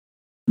flag,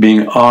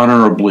 being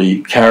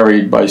honorably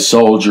carried by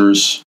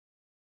soldiers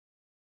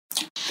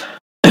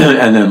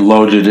and then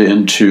loaded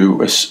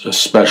into a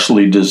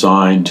specially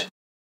designed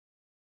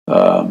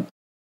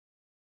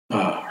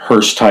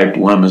hearse-type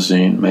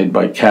limousine made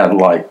by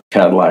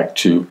Cadillac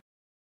to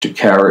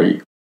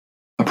carry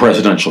a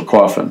presidential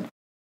coffin.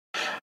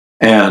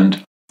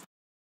 And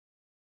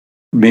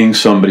being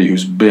somebody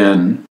who's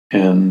been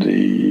in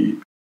the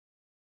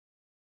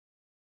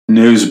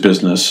news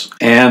business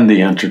and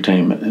the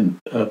entertainment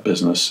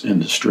business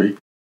industry,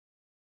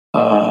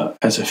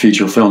 as a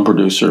feature film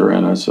producer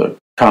and as a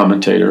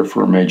commentator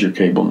for major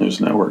cable news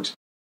networks,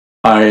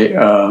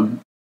 I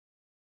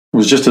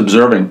was just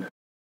observing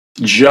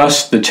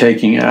just the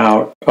taking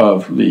out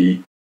of the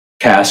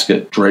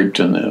casket draped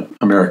in the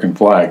American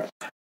flag.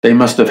 They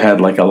must have had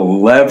like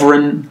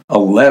 11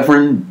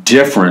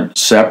 different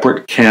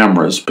separate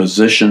cameras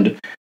positioned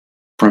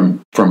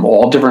from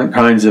all different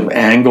kinds of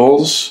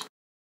angles,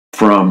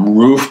 from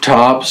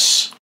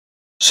rooftops.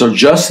 So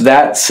just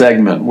that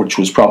segment, which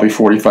was probably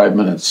 45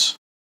 minutes,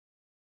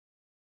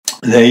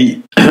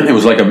 it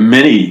was like a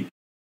mini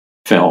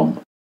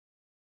film.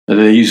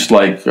 They used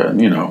like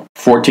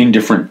 14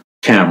 different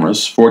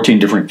cameras, 14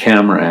 different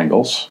camera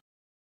angles,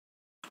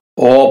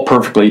 all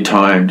perfectly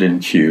timed and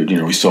cued.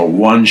 We saw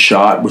one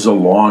shot was a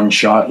long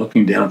shot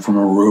looking down from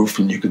a roof,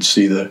 and you could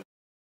see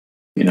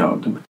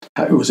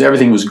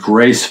everything was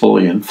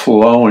gracefully and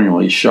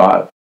flowingly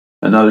shot.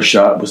 Another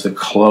shot was the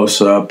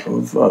close-up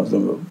of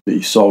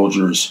the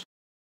soldiers,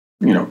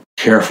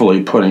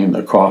 carefully putting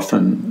the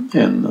coffin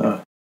in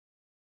the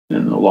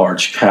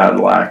large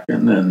Cadillac,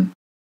 and then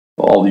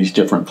all these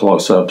different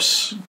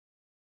close-ups.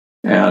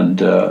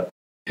 And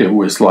it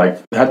was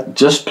like that.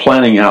 Just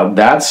planning out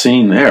that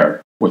scene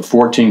there with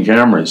 14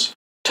 cameras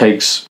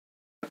takes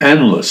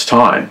endless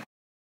time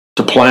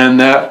to plan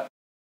that,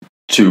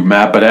 to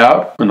map it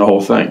out, and the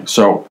whole thing.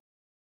 So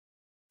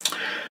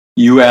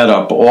you add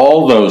up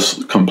all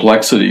those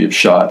complexity of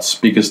shots,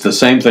 because the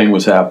same thing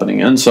was happening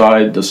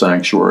inside the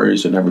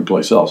sanctuaries and every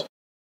place else.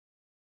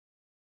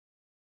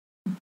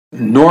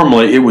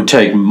 Normally, it would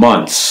take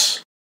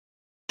months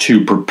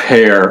to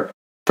prepare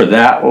for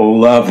that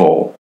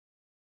level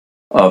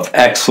of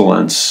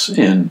excellence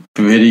in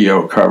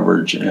video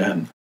coverage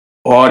and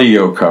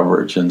audio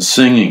coverage and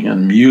singing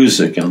and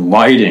music and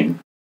lighting.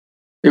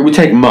 It would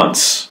take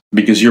months,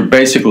 because you're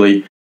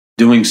basically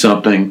doing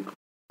something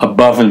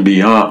above and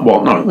beyond.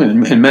 Well, no,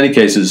 in many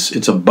cases,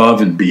 it's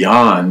above and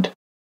beyond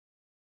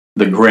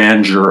the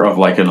grandeur of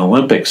like an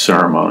Olympic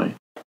ceremony,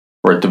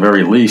 or at the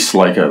very least,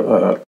 like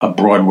a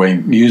Broadway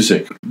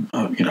music,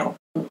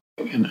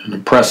 an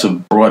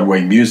impressive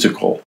Broadway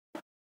musical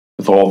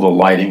with all the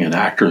lighting and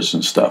actors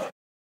and stuff.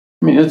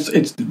 I mean,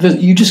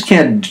 you just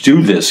can't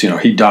do this.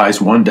 He dies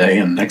one day,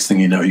 and the next thing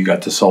you know, you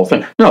got this whole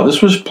thing. No,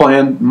 this was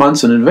planned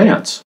months in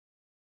advance.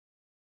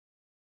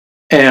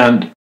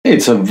 And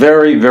it's a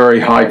very,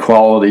 very high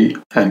quality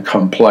and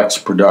complex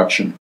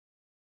production.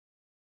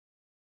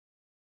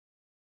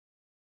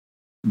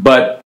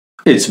 But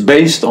it's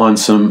based on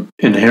some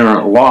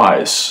inherent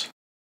lies.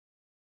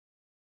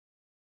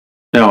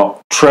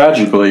 Now,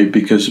 tragically,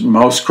 because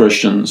most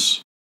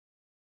Christians,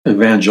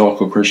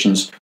 evangelical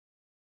Christians,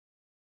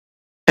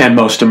 and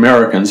most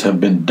Americans have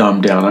been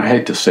dumbed down. I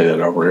hate to say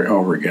that over and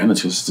over again.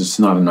 It's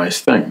not a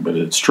nice thing, but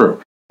it's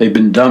true. They've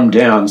been dumbed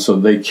down so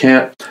they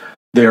can't,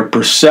 their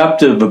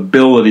perceptive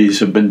abilities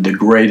have been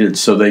degraded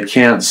so they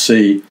can't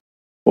see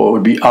what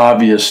would be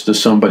obvious to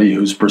somebody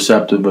whose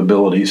perceptive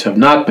abilities have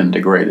not been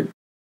degraded.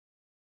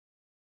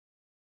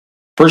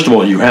 First of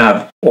all, you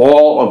have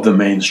all of the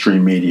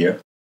mainstream media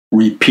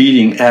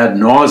repeating ad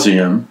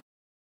nauseum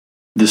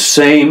the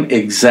same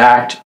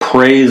exact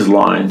praise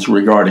lines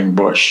regarding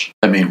Bush.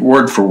 I mean,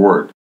 word for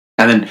word.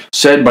 And then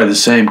said by the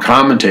same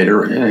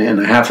commentator in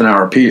a half an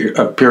hour period,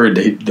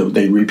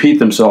 they repeat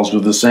themselves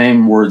with the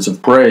same words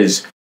of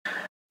praise.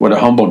 What a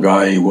humble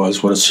guy he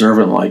was, what a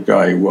servant-like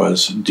guy he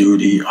was,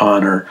 duty,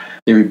 honor.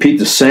 They repeat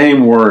the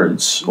same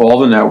words, all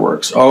the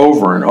networks,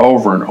 over and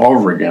over and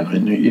over again.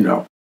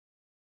 And,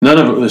 none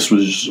of this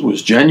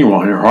was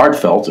genuine or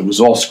heartfelt. It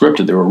was all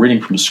scripted. They were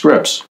reading from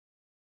scripts.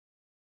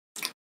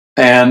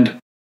 And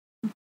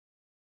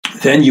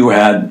then you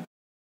had,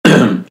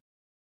 I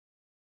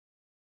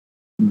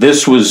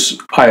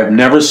have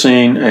never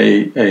seen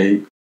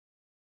a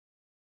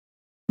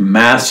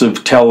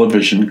massive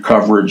television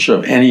coverage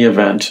of any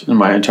event in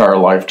my entire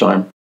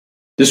lifetime.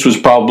 This was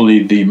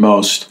probably the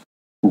most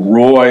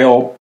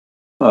royal,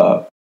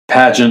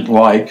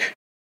 pageant-like,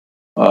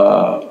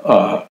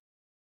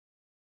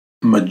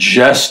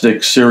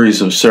 majestic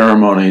series of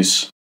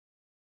ceremonies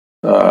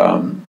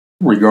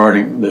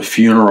regarding the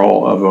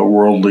funeral of a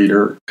world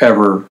leader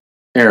ever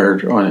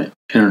aired on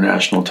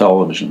international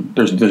television.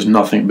 There's been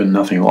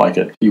nothing like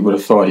it. You would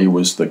have thought he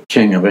was the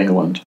King of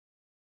England.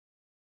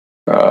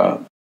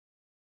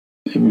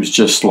 It was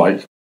just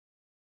like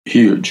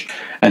huge.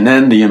 And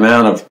then the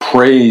amount of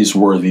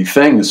praiseworthy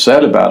things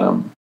said about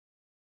him.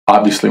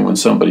 Obviously, when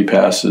somebody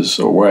passes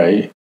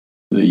away,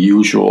 the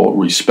usual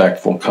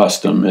respectful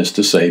custom is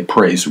to say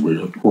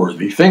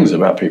praiseworthy things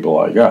about people.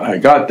 I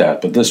got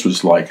that, but this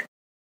was like,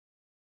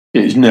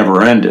 it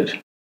never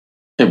ended.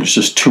 It was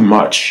just too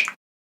much.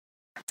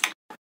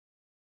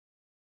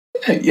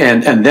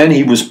 And then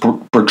he was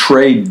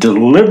portrayed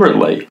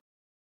deliberately.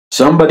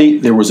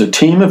 There was a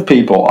team of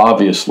people,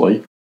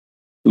 obviously,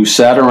 who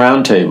sat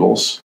around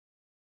tables,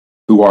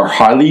 who are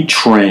highly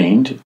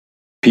trained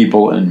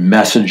people in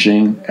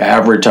messaging,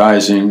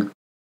 advertising,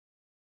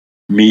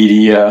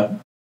 media,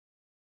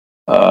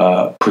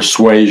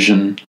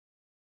 persuasion,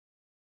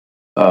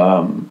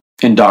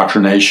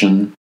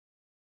 indoctrination,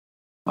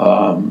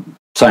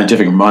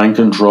 scientific mind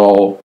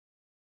control,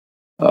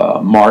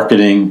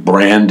 marketing,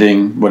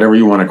 branding, whatever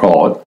you want to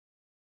call it.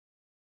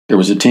 There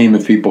was a team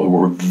of people who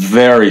were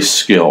very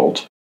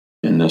skilled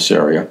in this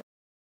area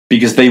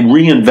because they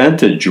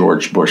reinvented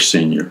George Bush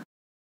Sr.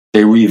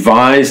 They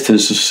revised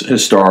his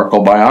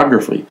historical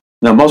biography.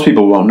 Now, most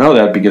people won't know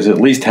that because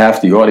at least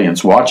half the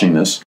audience watching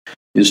this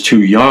is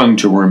too young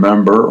to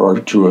remember or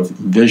to have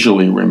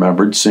visually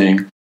remembered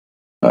seeing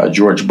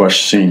George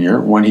Bush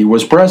Sr. when he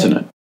was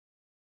president.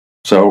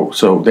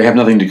 So they have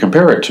nothing to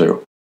compare it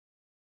to.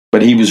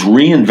 But he was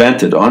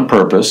reinvented on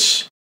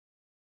purpose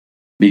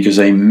because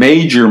a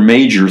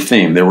major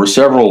theme, there were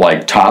several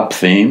top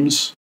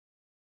themes,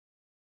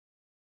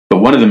 but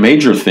one of the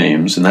major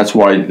themes, and that's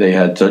why they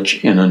had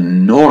such an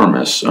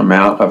enormous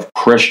amount of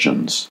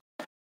Christians,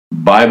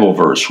 Bible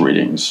verse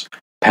readings,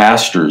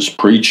 pastors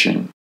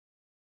preaching,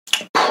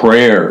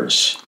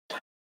 prayers,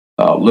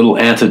 little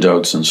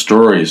anecdotes and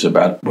stories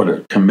about what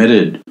a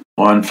committed,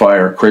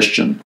 on-fire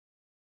Christian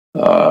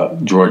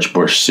George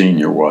Bush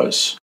Sr.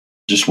 was.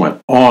 Just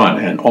went on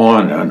and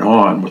on and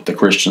on with the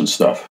Christian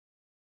stuff.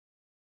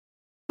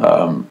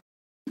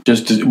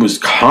 It was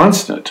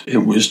constant.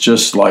 It was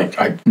just like,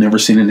 I've never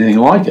seen anything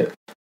like it.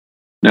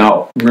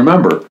 Now,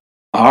 remember,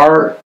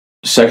 our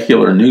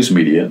secular news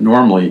media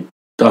normally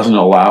doesn't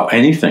allow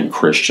anything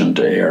Christian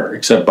to air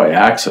except by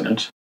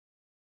accident.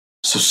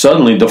 So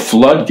suddenly the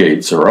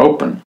floodgates are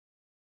open,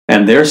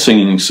 and they're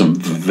singing some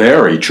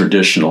very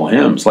traditional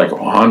hymns like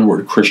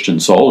Onward Christian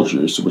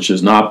Soldiers, which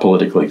is not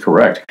politically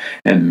correct,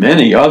 and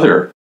many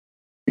other,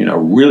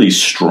 really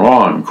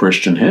strong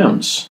Christian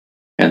hymns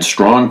and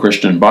strong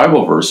Christian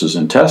Bible verses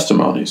and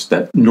testimonies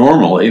that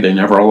normally they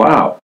never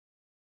allow.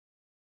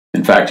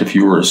 In fact, if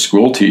you were a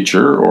school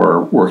teacher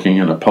or working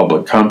in a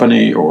public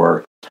company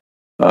or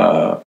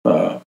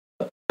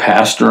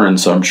pastor in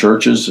some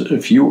churches,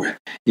 if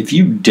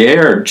you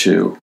dared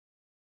to,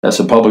 as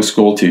a public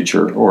school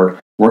teacher or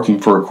working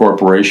for a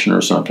corporation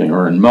or something,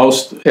 or in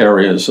most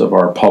areas of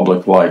our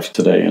public life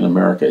today in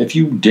America, if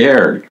you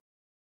dared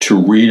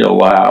to read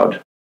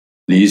aloud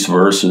these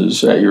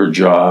verses at your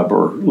job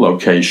or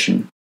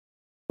location,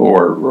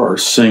 or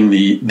sing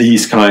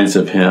these kinds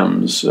of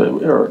hymns,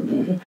 or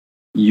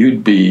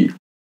you'd be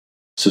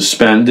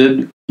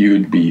suspended,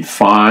 you'd be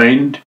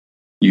fined,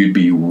 you'd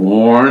be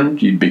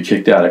warned, you'd be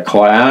kicked out of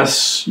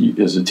class.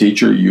 As a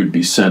teacher, you'd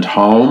be sent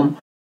home,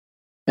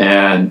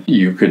 and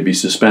you could be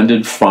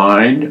suspended,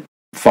 fined,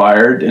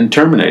 fired, and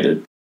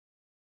terminated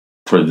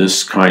for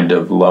this kind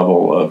of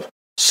level of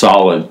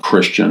solid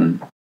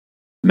Christian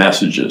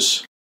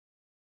messages.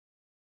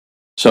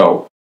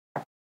 So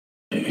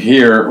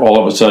here, all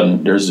of a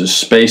sudden, there's this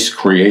space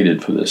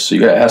created for this. So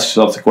you got to ask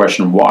yourself the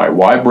question, why?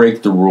 Why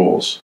break the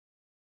rules?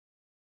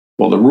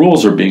 Well, the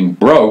rules are being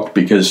broke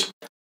because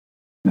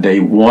they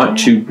want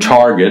to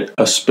target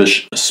a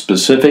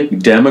specific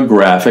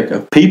demographic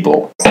of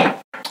people.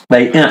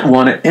 They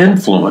want to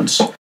influence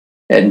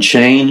and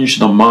change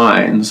the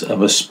minds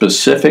of a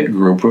specific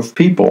group of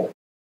people.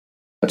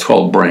 That's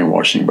called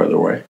brainwashing, by the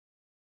way.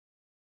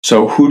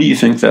 So who do you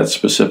think that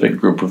specific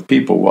group of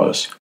people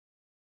was?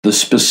 The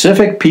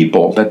specific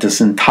people that this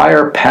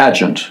entire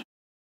pageant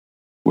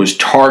was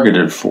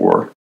targeted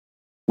for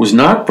was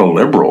not the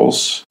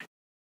liberals,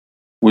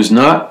 was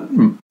not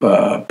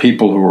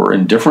people who were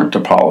indifferent to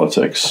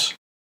politics.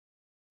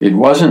 It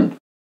wasn't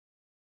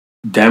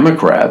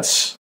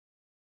Democrats,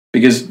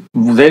 because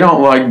they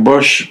don't like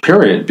Bush,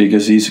 period,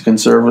 because he's a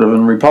conservative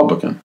and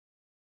Republican.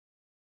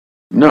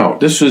 No,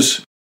 this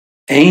was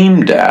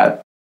aimed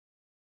at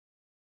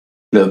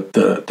the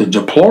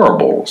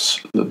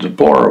deplorables,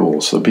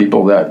 the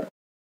people that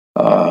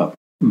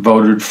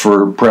voted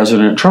for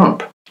President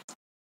Trump,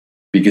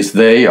 because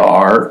they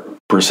are,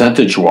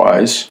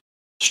 percentage-wise,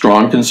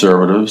 strong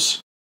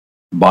conservatives,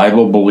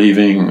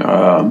 Bible-believing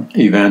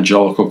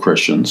evangelical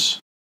Christians,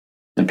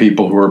 and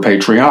people who are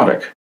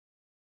patriotic.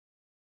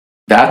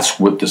 That's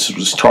what this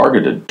was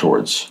targeted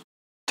towards,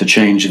 to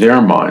change their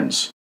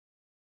minds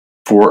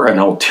for an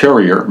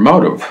ulterior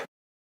motive.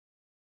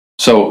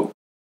 So,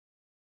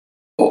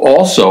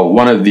 also,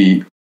 one of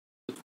the,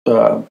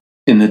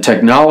 in the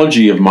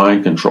technology of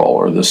mind control,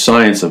 or the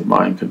science of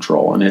mind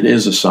control, and it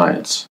is a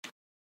science,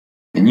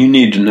 and you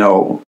need to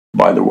know,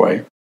 by the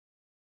way,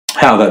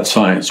 how that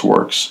science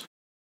works.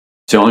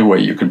 It's the only way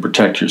you can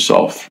protect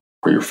yourself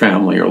or your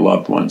family or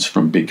loved ones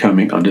from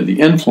becoming under the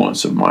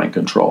influence of mind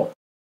control.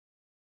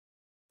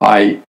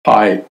 I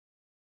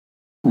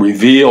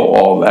reveal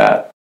all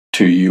that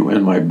to you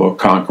in my book,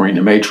 Conquering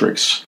the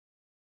Matrix,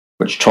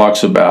 which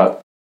talks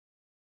about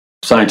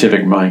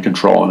scientific mind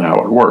control and how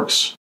it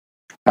works,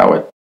 how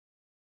it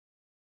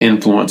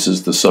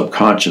influences the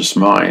subconscious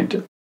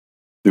mind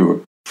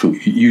through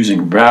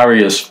using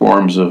various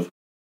forms of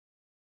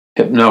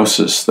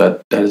hypnosis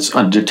that is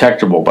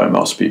undetectable by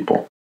most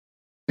people.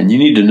 And you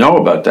need to know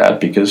about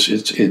that, because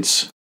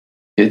it's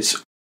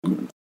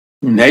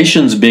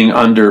nations being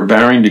under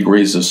varying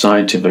degrees of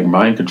scientific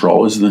mind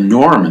control is the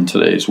norm in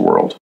today's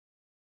world.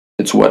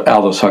 It's what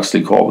Aldous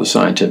Huxley called the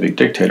scientific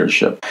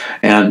dictatorship.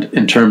 And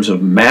in terms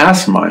of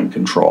mass mind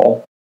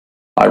control,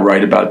 I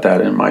write about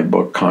that in my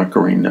book,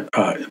 Conquering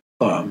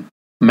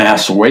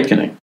Mass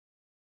Awakening.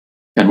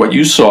 And what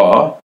you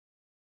saw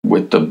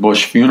with the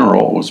Bush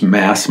funeral was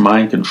mass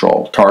mind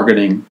control,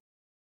 targeting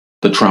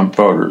the Trump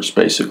voters,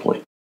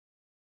 basically.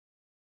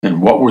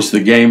 And what was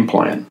the game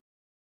plan?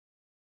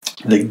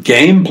 The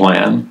game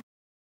plan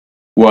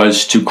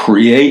was to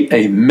create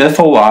a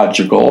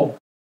mythological,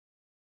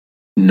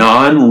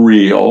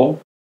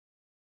 non-real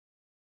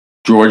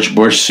George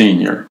Bush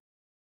Sr.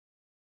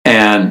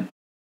 and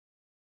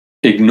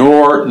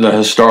ignore the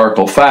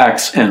historical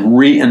facts and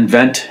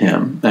reinvent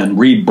him and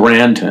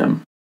rebrand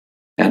him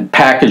and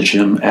package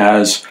him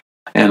as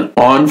an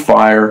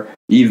on-fire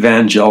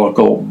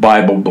evangelical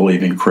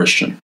Bible-believing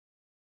Christian.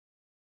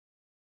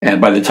 And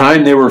by the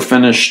time they were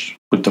finished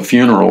with the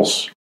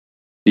funerals,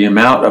 the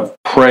amount of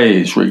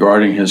praise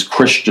regarding his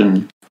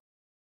Christian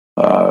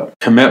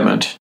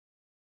commitment,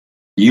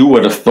 you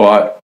would have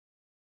thought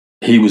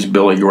he was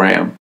Billy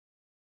Graham.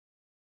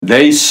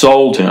 They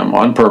sold him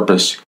on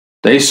purpose.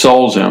 They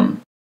sold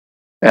him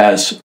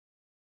as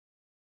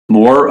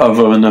more of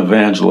an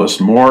evangelist,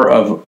 more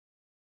of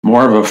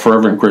a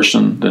fervent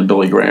Christian than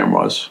Billy Graham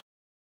was.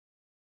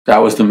 That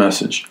was the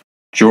message.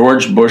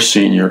 George Bush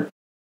Sr.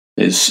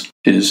 is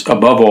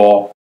above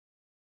all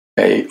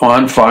a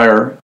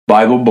on-fire,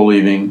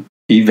 Bible-believing,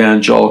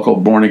 evangelical,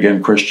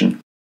 born-again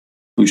Christian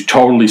who's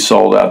totally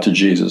sold out to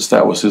Jesus.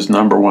 That was his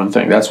number one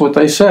thing. That's what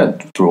they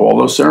said through all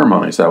those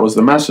ceremonies. That was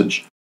the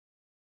message.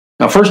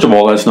 Now, first of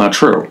all, that's not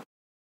true.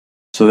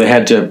 So they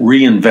had to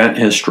reinvent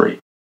history.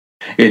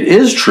 It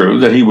is true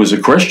that he was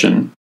a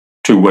Christian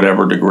to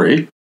whatever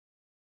degree.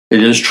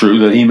 It is true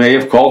that he may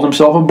have called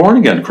himself a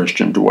born-again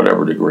Christian to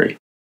whatever degree.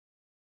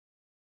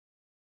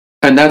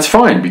 And that's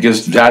fine,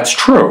 because that's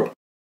true.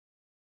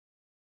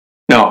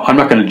 Now, I'm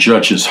not going to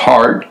judge his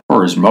heart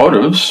or his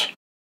motives,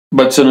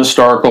 but it's an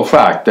historical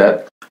fact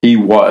that he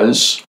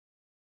was,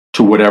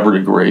 to whatever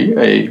degree,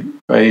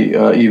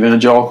 a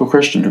evangelical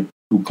Christian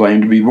who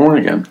claimed to be born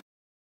again.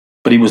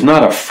 But he was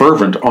not a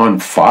fervent,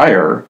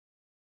 on-fire,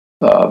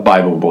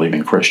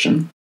 Bible-believing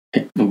Christian.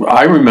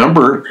 I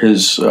remember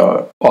his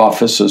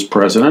office as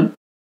president.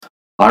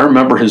 I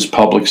remember his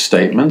public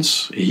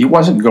statements. He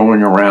wasn't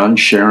going around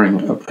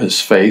sharing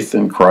his faith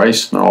in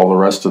Christ and all the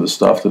rest of the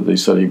stuff that they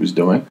said he was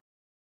doing.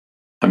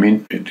 I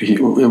mean,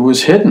 it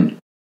was hidden.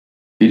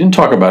 He didn't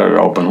talk about it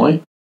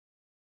openly.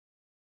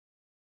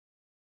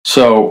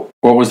 So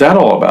what was that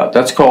all about?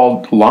 That's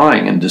called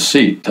lying and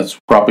deceit. That's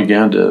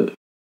propaganda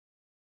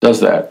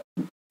does that.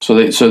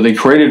 So they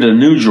created a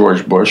new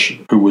George Bush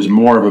who was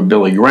more of a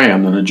Billy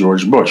Graham than a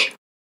George Bush.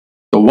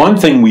 The one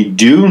thing we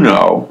do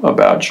know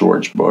about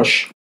George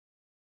Bush,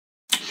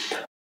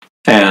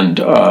 and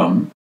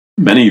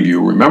many of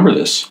you remember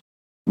this,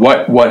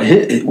 what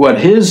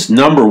his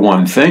number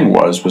one thing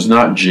was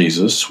not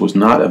Jesus, was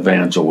not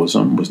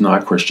evangelism, was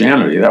not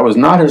Christianity. That was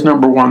not his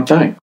number one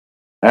thing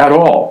at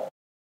all.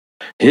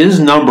 His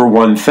number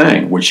one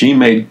thing, which he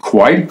made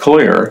quite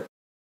clear,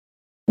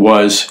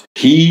 was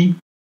he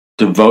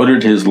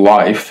devoted his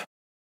life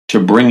to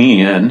bringing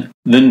in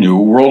the New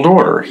World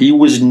Order. He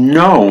was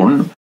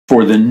known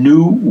for the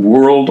New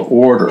World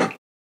Order.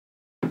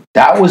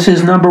 That was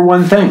his number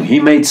one thing. He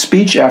made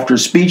speech after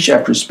speech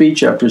after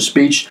speech after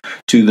speech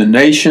to the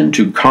nation,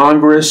 to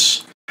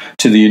Congress,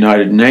 to the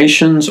United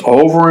Nations,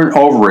 over and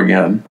over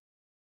again,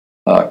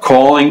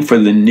 calling for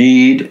the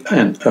need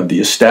of the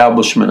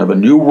establishment of a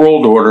new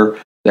world order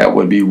that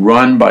would be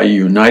run by a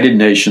United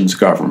Nations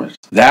government.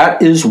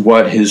 That is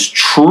what his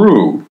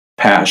true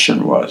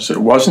passion was. It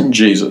wasn't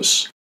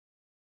Jesus.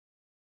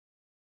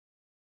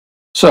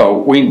 So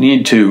we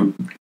need to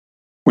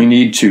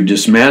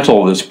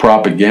dismantle this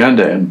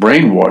propaganda and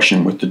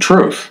brainwashing with the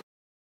truth.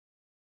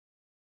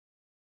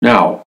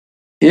 Now,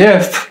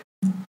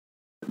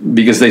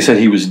 because they said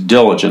he was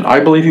diligent,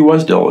 I believe he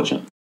was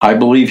diligent. I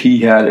believe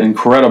he had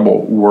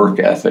incredible work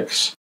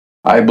ethics.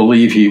 I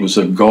believe he was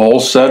a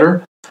goal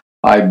setter.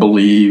 I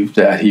believe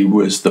that he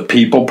was the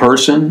people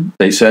person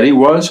they said he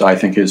was. I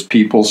think his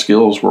people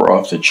skills were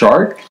off the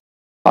chart.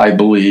 I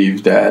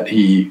believe that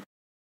he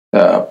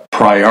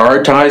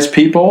prioritized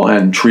people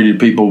and treated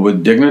people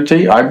with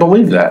dignity. I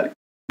believe that.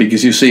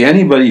 Because you see,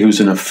 anybody who's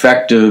an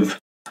effective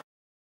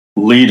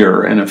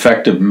leader, an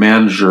effective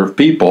manager of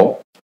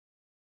people,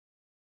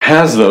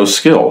 has those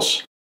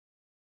skills.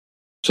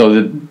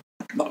 So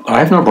I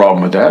have no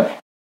problem with that.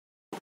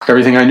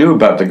 Everything I knew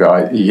about the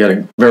guy, he had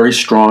a very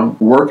strong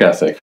work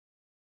ethic.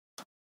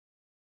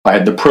 I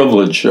had the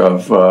privilege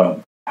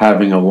of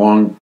having a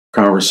long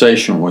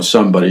conversation with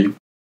somebody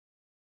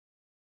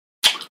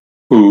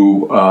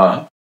who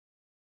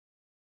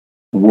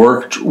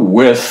worked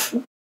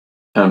with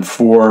and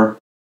for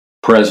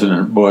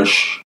President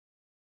Bush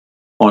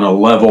on a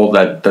level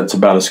that's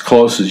about as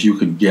close as you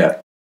could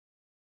get.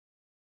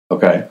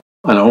 Okay?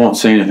 And I won't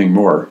say anything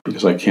more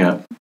because I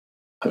can't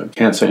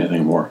say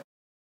anything more.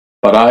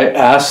 But I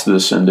asked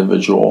this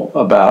individual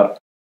about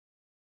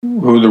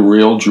who the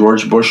real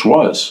George Bush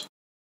was.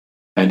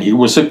 And he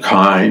was a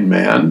kind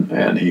man,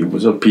 and he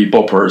was a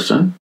people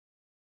person,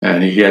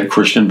 and he had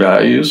Christian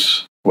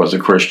values, was a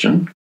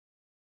Christian.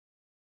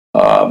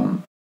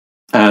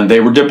 And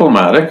they were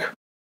diplomatic.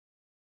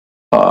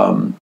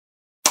 And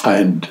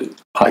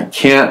I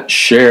can't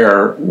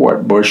share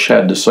what Bush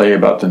had to say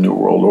about the New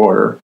World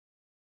Order,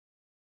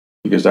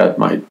 because that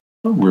might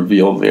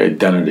reveal the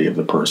identity of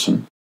the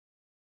person.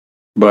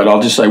 But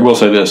I will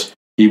say this.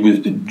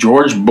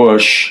 George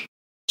Bush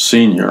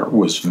Sr.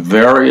 was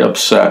very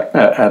upset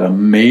at a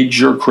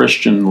major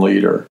Christian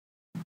leader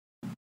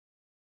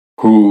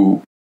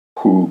who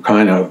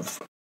kind of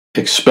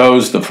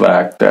exposed the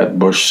fact that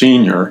Bush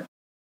Sr.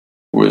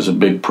 was a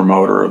big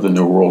promoter of the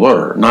New World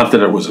Order. Not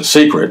that it was a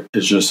secret,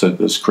 it's just that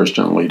this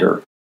Christian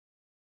leader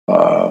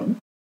kind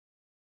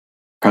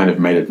of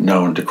made it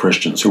known to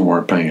Christians who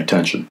weren't paying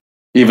attention,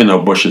 even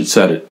though Bush had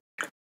said it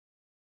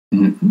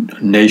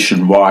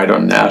nationwide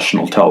on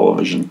national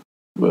television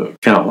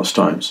countless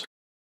times.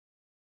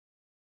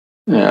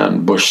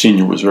 And Bush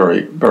Sr. was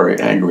very, very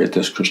angry at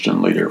this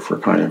Christian leader for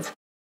kind of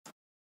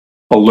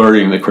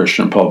alerting the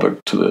Christian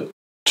public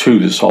to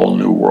this whole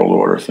New World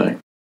Order thing.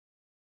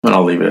 And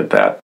I'll leave it at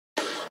that.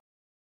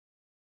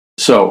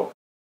 So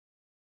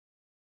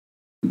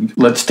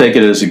let's take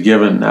it as a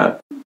given that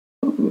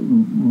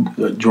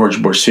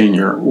George Bush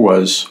Sr.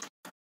 was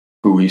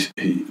who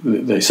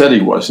they said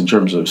he was in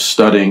terms of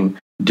studying,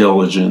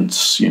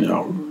 diligence,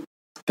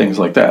 things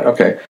like that.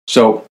 Okay,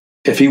 so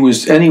if he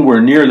was anywhere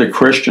near the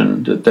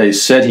Christian that they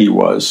said he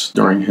was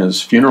during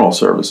his funeral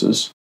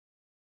services,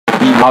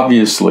 he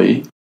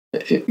obviously,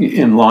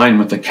 in line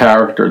with the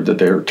character that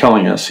they were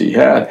telling us he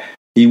had,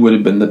 he would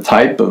have been the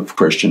type of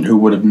Christian who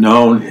would have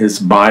known his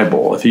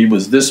Bible. If he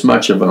was this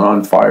much of an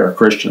on-fire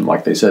Christian,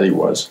 like they said he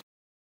was,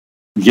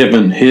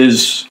 given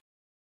his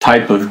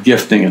type of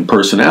gifting and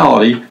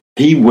personality,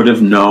 he would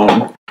have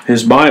known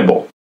his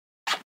Bible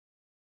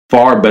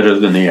far better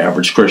than the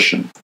average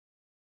Christian.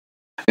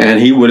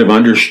 And he would have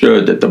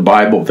understood that the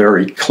Bible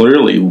very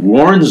clearly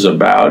warns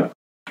about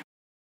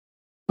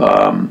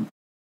the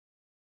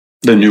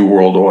New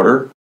World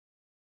Order,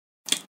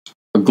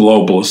 a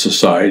globalist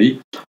society,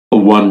 a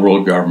one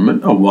world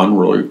government, a one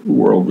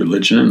world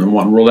religion, and a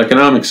one world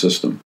economic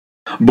system.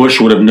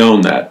 Bush would have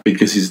known that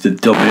because he's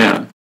the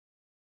man.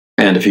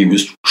 And if he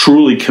was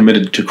truly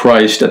committed to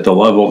Christ at the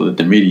level that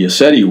the media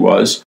said he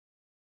was,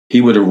 he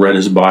would have read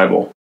his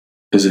Bible.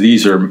 Because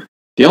these are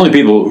the only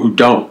people who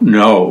don't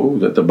know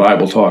that the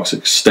Bible talks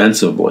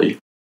extensively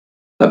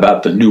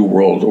about the New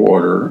World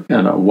Order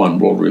and a one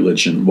world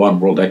religion,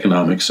 one world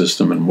economic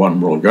system, and one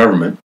world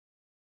government.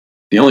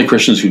 The only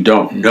Christians who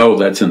don't know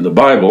that's in the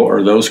Bible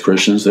are those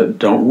Christians that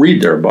don't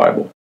read their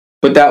Bible.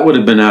 But that would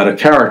have been out of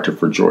character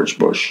for George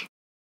Bush.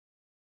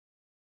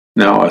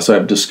 Now, as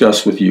I've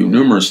discussed with you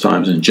numerous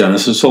times, in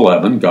Genesis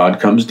 11, God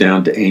comes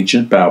down to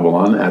ancient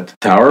Babylon at the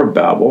Tower of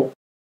Babel,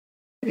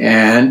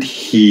 and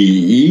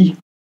he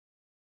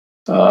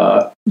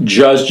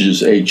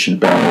judges ancient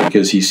Babel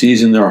because he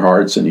sees in their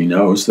hearts and he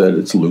knows that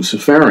it's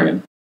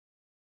Luciferian.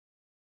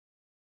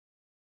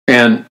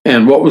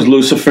 And what was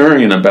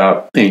Luciferian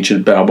about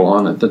ancient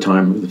Babylon at the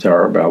time of the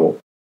Tower of Babel?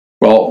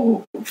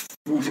 Well,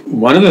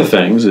 one of the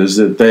things is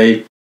that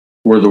they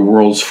were the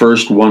world's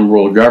first one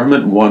world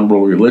government, one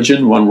world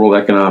religion, one world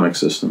economic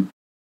system.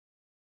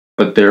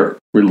 But their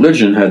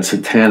religion had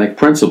satanic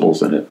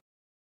principles in it.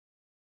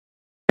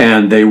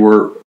 And they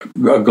were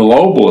a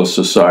globalist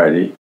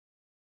society,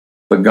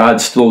 but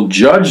God still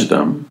judged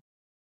them.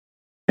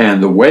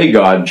 And the way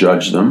God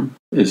judged them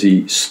is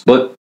he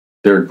split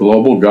their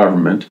global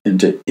government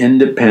into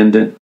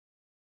independent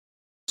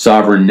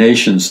sovereign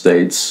nation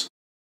states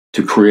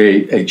to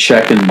create a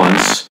check and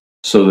balance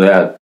so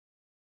that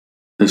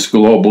this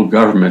global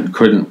government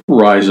couldn't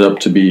rise up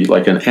to be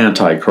like an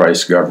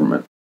antichrist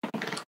government.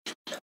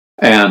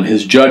 And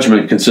his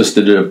judgment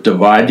consisted of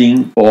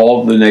dividing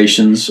all the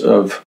nations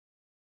of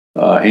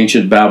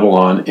ancient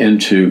Babylon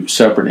into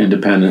separate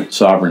independent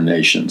sovereign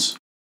nations.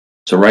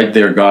 So right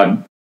there,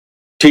 God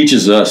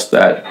teaches us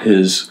that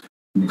his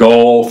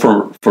goal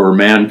for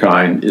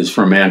mankind is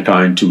for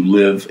mankind to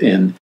live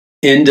in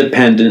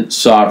independent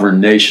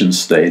sovereign nation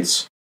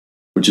states,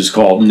 which is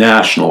called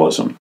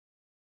nationalism.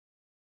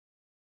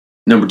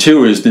 Number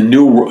two is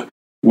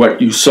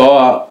what you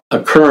saw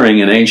occurring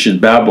in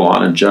ancient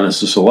Babylon in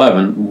Genesis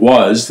 11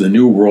 was the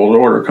New World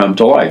Order come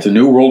to life. The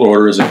New World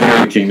Order is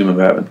the kingdom of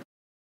heaven.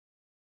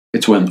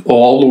 It's when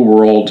all the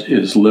world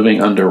is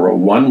living under a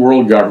one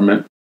world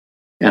government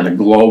and a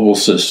global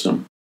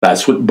system.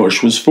 That's what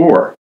Bush was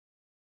for.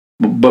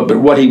 But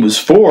what he was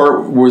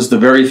for was the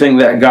very thing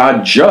that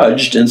God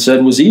judged and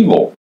said was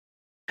evil,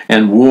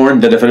 and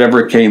warned that if it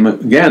ever came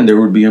again, there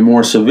would be a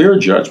more severe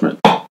judgment.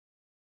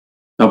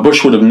 Now,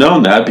 Bush would have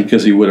known that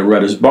because he would have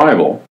read his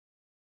Bible.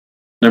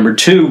 Number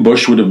two,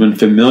 Bush would have been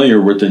familiar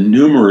with the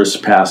numerous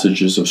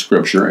passages of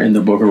Scripture in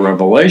the book of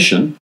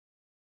Revelation,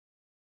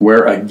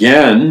 where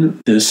again,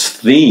 this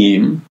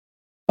theme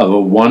of a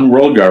one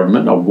world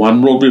government, a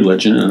one world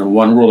religion, and a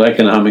one world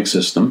economic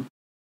system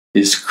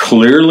is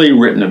clearly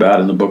written about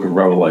in the book of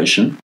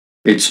Revelation.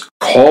 It's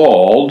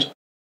called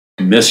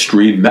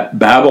Mystery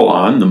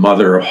Babylon, the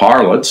mother of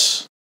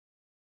harlots.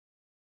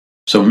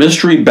 So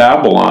Mystery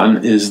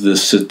Babylon is the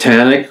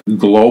satanic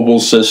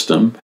global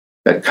system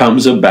that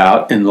comes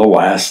about in the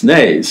last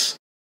days.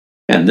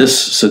 And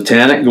this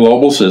satanic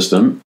global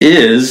system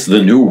is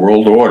the New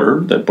World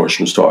Order that Bush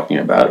was talking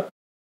about.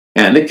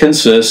 And it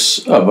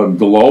consists of a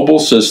global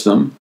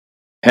system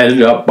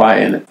headed up by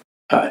an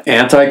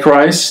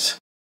antichrist,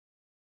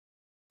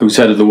 who's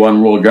head of the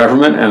one world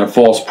government, and a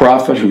false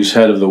prophet who's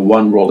head of the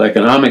one world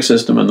economic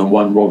system and the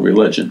one world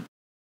religion,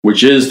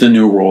 which is the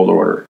New World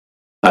Order.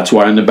 That's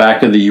why on the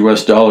back of the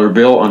US dollar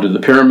bill under the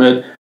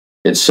pyramid,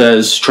 it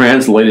says,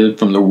 translated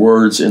from the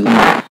words in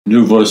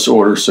Novus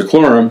Order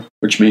Seclorum,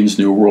 which means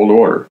New World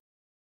Order.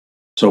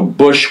 So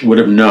Bush would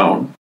have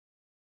known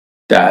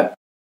that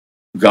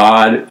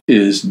God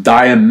is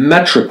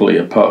diametrically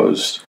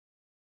opposed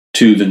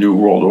to the New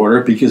World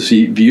Order because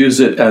he views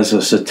it as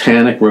a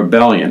satanic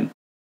rebellion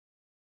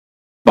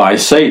by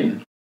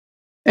Satan.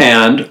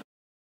 And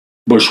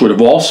Bush would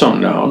have also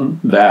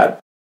known that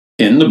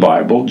in the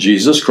Bible,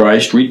 Jesus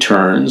Christ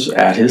returns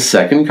at his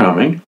second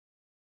coming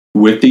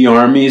with the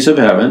armies of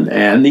heaven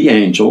and the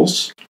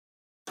angels,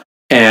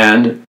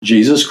 and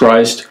Jesus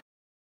Christ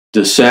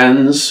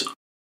descends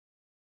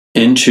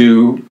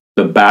into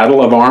the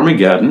battle of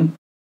Armageddon,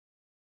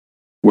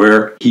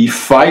 where he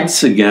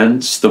fights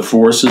against the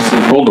forces of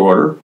the world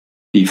order.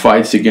 He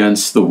fights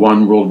against the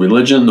one world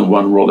religion, the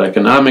one world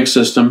economic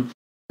system,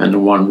 and the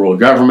one world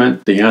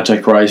government, the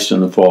Antichrist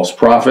and the false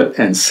prophet,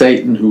 and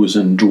Satan, who is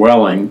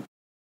indwelling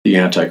the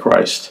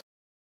Antichrist.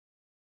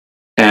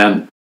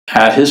 And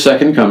at his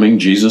second coming,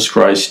 Jesus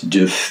Christ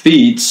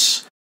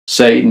defeats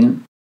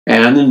Satan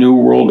and the New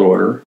World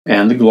Order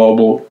and the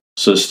global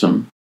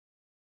system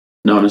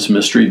known as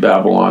Mystery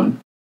Babylon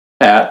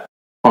at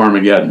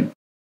Armageddon.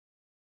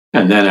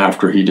 And then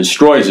after he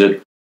destroys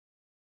it,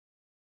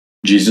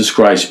 Jesus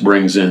Christ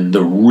brings in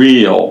the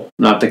real,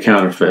 not the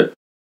counterfeit,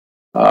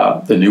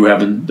 the new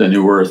heaven, the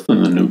new earth,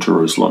 and the new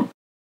Jerusalem.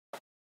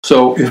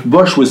 So if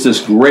Bush was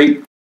this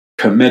great,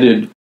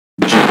 committed,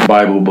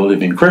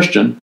 Bible-believing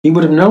Christian, he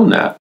would have known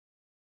that.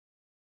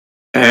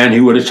 And he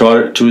would have taught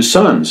it to his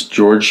sons,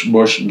 George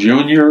Bush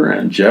Jr.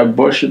 and Jeb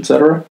Bush,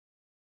 etc.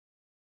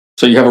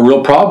 So you have a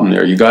real problem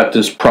there. You got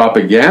this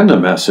propaganda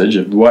message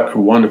of what a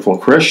wonderful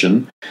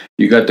Christian.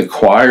 You got the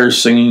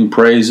choirs singing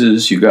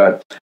praises. You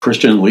got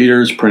Christian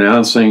leaders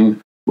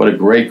pronouncing what a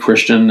great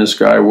Christian this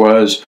guy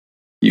was.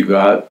 You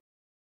got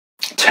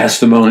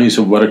testimonies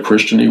of what a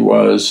Christian he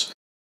was.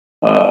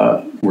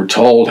 We're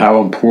told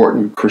how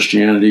important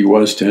Christianity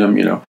was to him.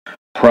 You know,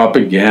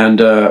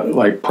 propaganda,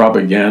 like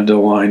propaganda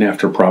line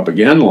after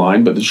propaganda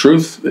line. But the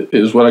truth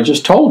is what I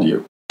just told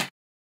you.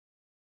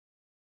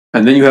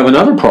 And then you have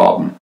another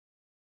problem.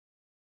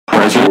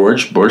 President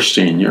George Bush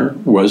Sr.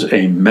 was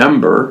a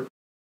member,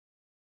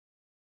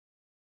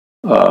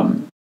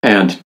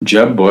 and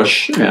Jeb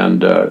Bush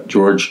and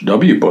George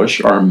W.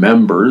 Bush are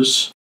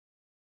members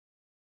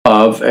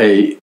of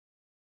an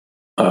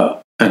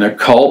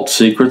occult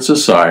secret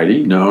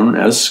society known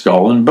as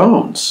Skull and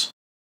Bones,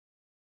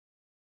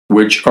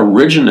 which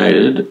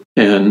originated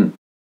in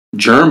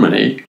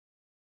Germany,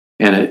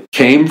 and it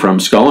came from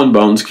Skull and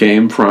Bones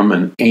came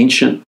from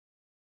ancient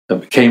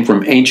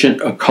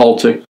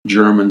occultic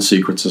German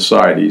secret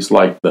societies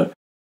like the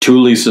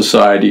Thule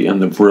Society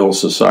and the Vril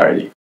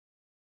Society.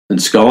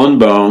 And Skull and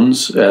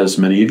Bones, as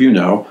many of you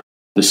know,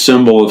 the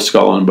symbol of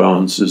Skull and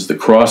Bones is the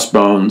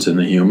crossbones in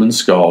the human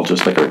skull,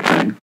 just like our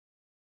king.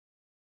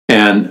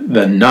 And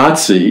the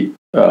Nazi,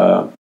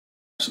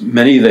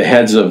 many of the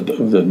heads of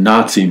the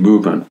Nazi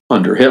movement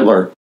under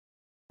Hitler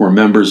were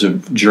members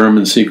of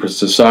German secret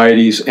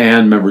societies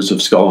and members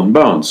of Skull and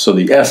Bones. So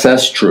the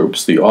SS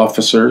troops, the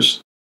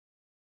officers,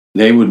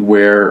 they would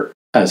wear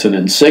as an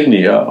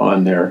insignia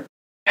on their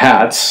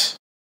hats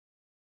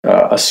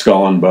a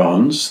skull and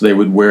bones. They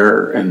would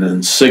wear an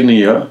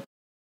insignia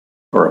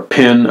or a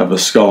pin of a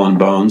skull and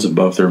bones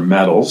above their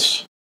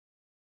medals.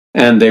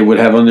 And they would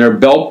have on their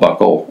belt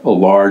buckle a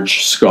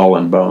large skull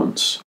and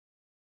bones.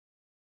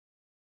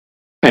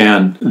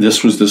 And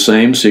this was the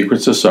same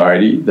secret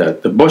society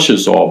that the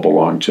Bushes all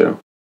belonged to.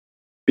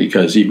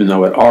 Because even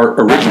though it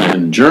originated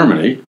in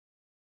Germany,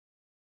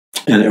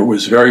 and it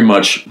was very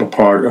much a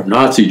part of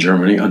Nazi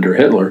Germany under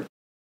Hitler,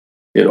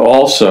 it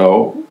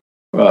also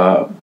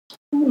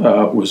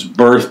was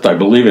birthed, I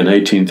believe, in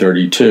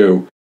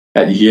 1832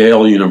 at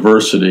Yale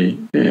University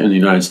in the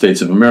United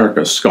States of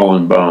America. Skull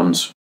and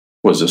Bones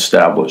was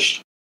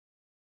established.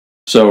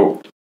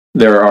 So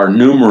there are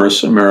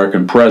numerous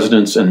American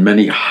presidents and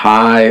many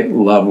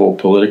high-level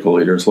political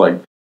leaders like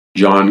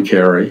John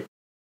Kerry,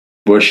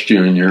 Bush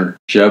Jr.,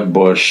 Jeb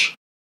Bush,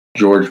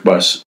 George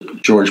Bush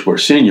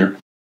Sr.,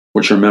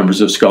 which are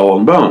members of Skull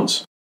and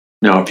Bones.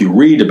 Now, if you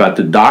read about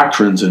the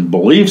doctrines and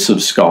beliefs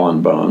of Skull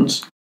and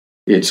Bones,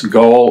 its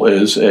goal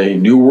is a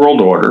new world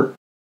order,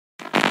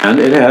 and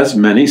it has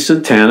many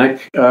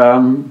satanic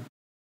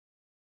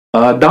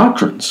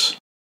doctrines.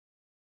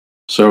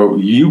 So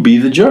you be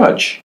the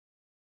judge.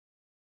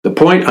 The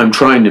point I'm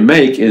trying to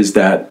make is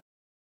that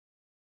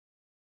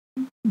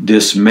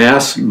this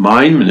mass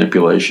mind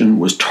manipulation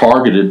was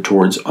targeted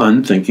towards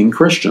unthinking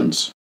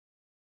Christians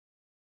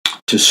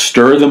to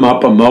stir them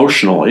up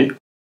emotionally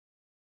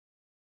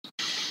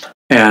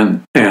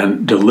and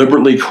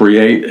deliberately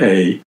create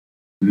a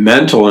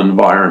mental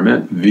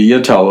environment via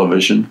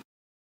television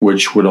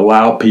which would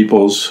allow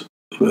people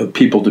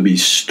to be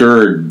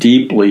stirred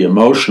deeply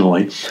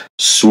emotionally,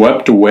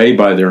 swept away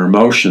by their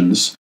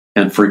emotions,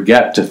 and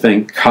forget to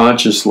think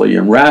consciously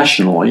and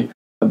rationally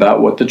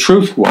about what the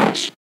truth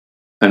was.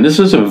 And this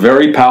is a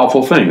very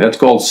powerful thing. That's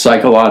called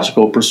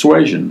psychological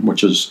persuasion,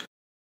 which is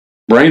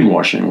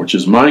brainwashing, which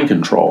is mind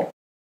control.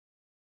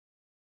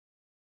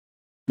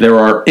 There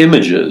are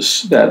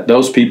images that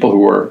those people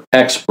who are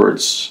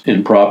experts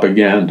in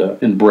propaganda,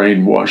 in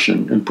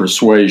brainwashing, in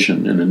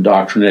persuasion, in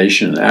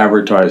indoctrination,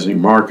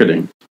 advertising,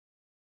 marketing,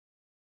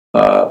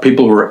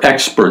 people who are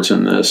experts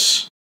in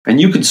this,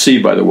 and you could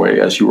see, by the way,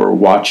 as you were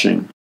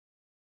watching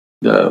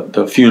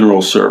the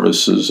funeral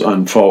services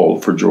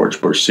unfold for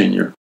George Bush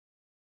Sr.,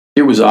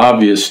 it was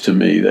obvious to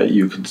me that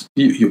you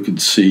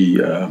could see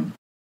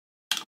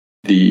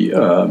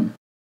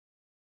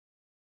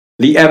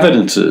the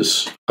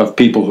evidences of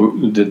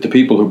the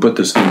people who put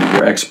this thing together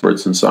were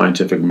experts in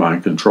scientific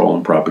mind control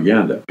and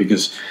propaganda,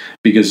 because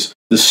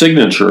the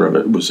signature of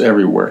it was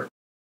everywhere,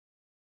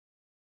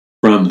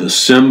 from the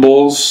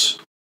symbols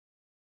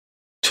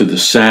to the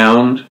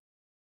sound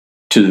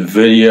to the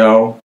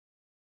video.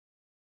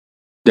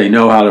 They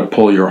know how to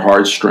pull your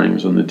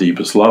heartstrings on the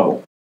deepest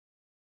level.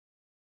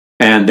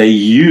 And they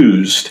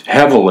used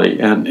heavily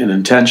and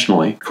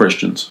intentionally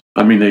Christians.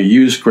 I mean, they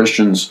used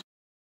Christians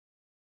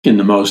in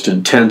the most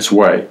intense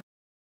way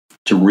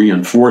to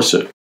reinforce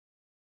it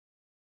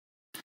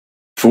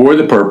for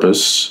the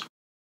purpose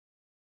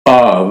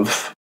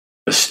of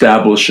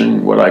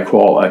establishing what I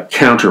call a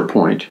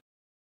counterpoint.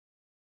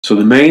 So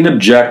the main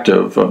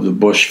objective of the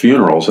Bush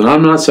funerals, and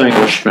I'm not saying the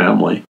Bush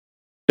family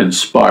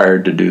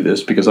conspired to do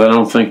this, because I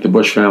don't think the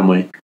Bush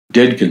family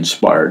did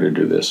conspire to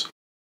do this.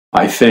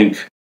 I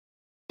think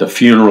the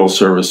funeral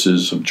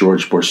services of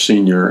George Bush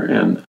Sr.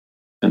 and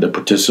the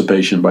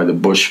participation by the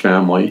Bush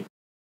family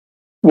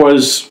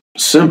was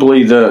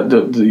simply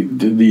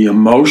the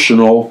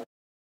emotional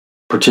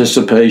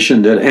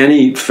participation that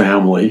any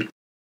family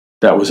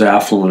that was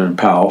affluent and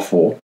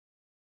powerful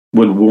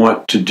would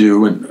want to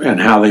do,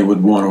 and how they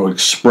would want to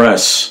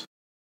express,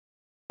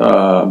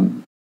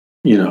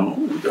 you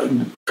know,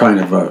 kind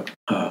of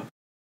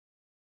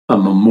a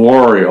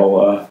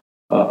memorial,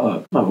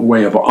 a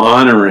way of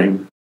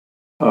honoring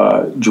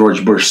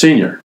George Bush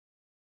Sr.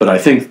 But I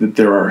think that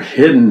there are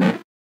hidden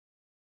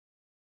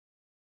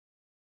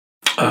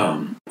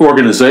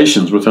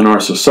organizations within our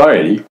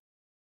society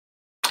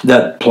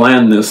that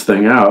planned this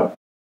thing out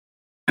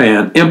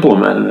and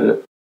implemented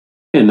it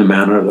in the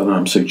manner that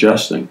I'm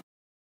suggesting.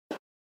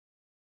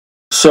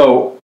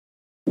 So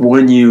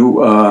when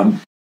you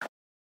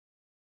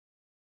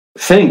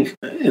think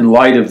in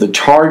light of the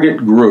target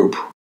group,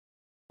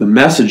 the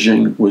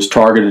messaging was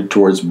targeted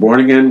towards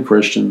born-again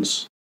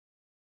Christians.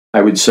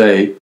 I would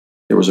say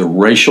there was a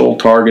racial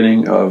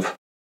targeting of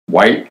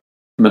white,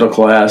 middle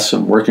class,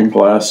 and working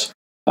class.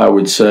 I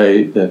would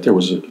say that there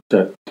was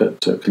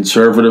that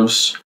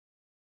conservatives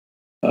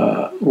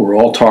were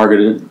all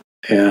targeted,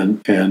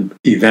 and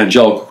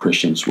evangelical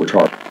Christians were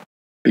targeted,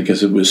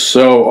 because it was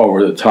so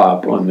over the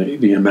top on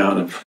the amount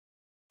of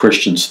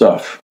Christian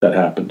stuff that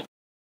happened.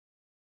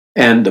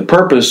 And the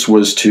purpose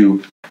was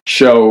to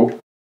show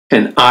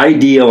an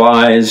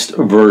idealized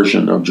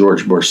version of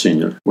George Bush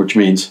Sr., which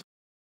means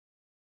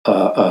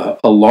a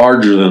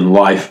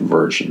larger-than-life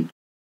version,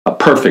 a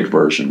perfect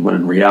version, when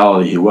in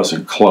reality he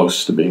wasn't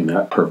close to being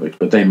that perfect,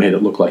 but they made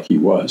it look like he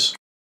was.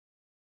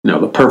 You know,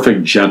 the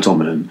perfect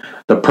gentleman,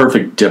 the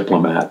perfect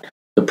diplomat,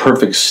 the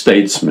perfect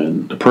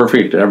statesman, the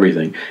perfect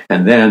everything.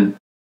 And then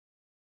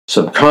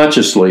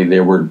subconsciously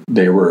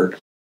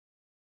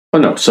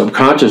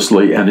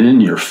subconsciously and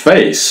in your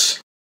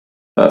face,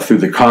 through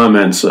the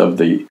comments of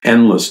the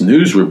endless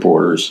news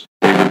reporters,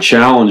 they were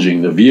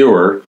challenging the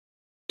viewer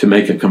to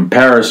make a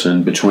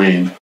comparison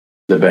between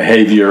the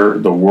behavior,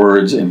 the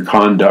words, and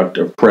conduct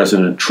of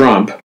President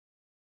Trump,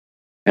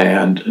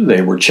 and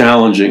they were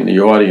challenging the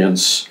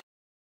audience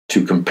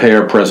to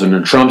compare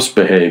President Trump's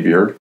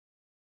behavior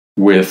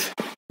with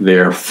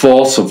their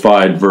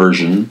falsified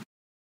version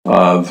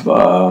of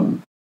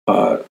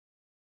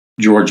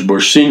George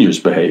Bush Sr.'s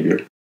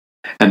behavior.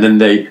 And then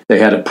they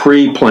had a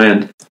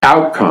pre-planned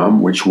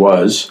outcome, which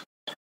was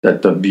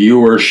that the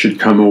viewer should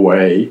come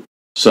away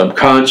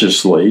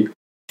subconsciously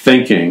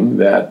thinking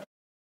that,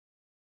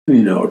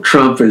 you know,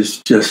 Trump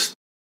is just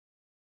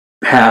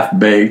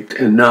half-baked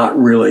and not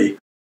really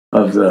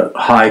of the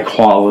high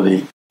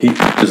quality. He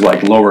is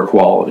like lower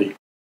quality,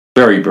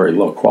 very, very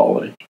low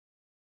quality.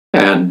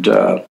 And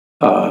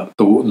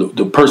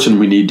the person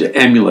we need to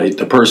emulate,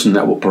 the person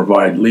that will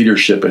provide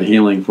leadership and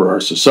healing for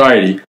our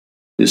society,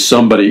 is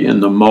somebody in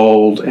the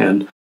mold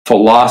and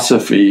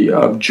philosophy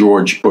of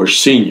George Bush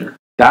Sr.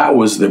 That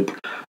was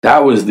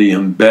the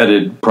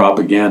embedded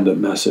propaganda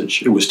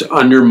message. It was to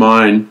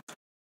undermine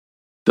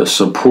the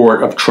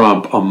support of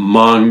Trump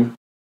among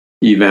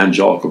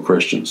evangelical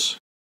Christians.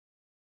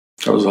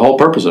 That was the whole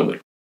purpose of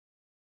it.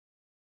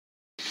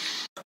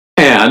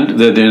 And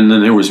then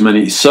there was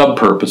many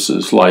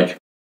sub-purposes, like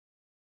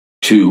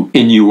to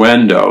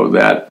innuendo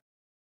that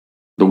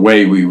the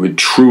way we would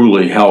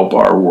truly help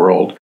our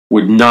world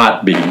would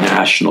not be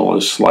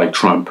nationalists like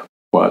Trump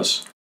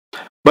was,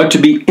 but to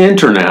be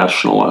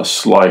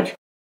internationalists like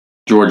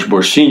George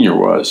Bush Sr.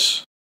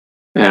 was.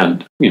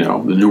 And, you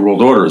know, the New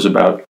World Order is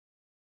about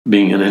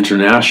being an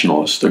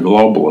internationalist, a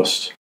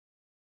globalist.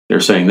 They're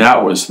saying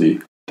that was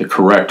the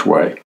correct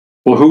way.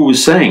 Well, who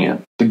was saying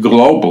it? The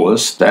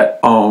globalists that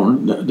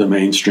own the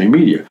mainstream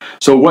media.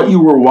 So what you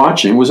were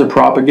watching was a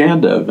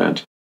propaganda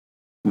event,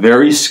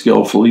 very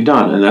skillfully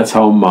done, and that's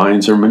how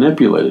minds are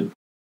manipulated.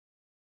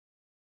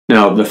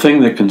 Now, the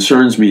thing that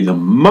concerns me the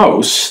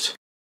most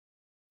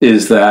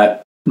is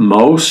that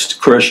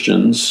most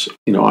Christians,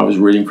 you know, I was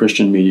reading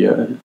Christian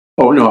media.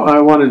 Oh, no,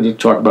 I wanted to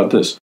talk about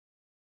this.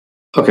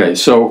 Okay,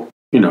 so,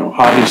 you know,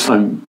 obviously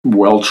I'm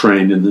well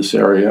trained in this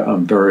area.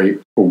 I'm very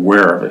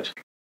aware of it.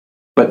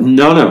 But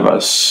none of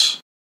us,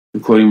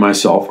 including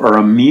myself, are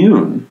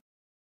immune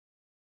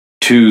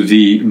to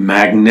the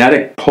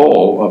magnetic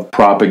pull of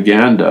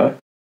propaganda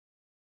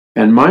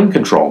and mind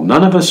control.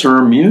 None of us are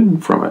immune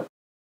from it.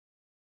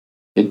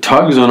 It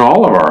tugs on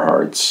all of our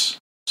hearts,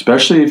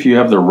 especially if you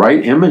have the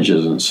right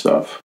images and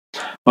stuff.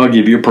 I'll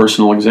give you a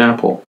personal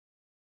example.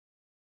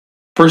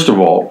 First of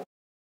all,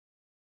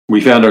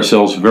 we found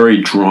ourselves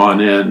very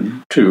drawn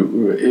in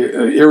to,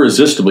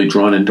 irresistibly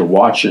drawn into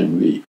watching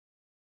the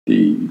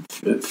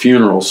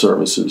funeral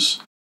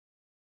services.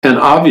 And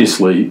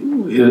obviously,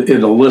 it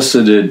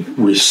elicited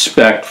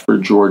respect for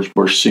George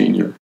Bush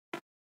Sr.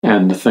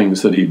 and the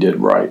things that he did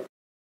right.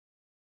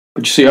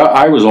 But you see,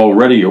 I was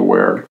already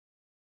aware,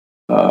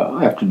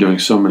 after doing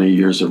so many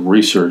years of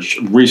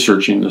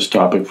researching this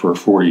topic for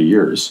 40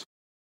 years,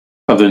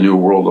 of the New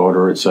World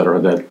Order, etc.,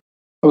 that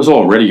I was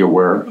already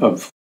aware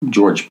of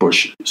George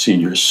Bush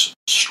Sr.'s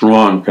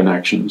strong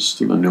connections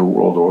to the New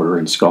World Order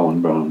in Skull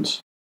and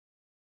Bones.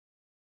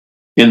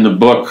 In the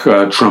book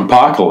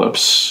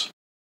Trumpocalypse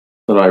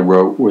that I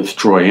wrote with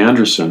Troy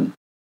Anderson,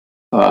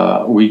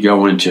 we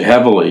go into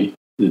heavily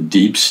the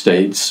deep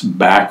state's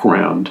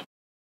background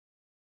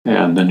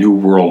and the New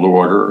World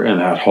Order and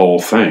that whole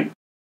thing.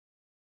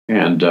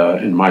 And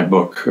in my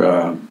book,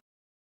 A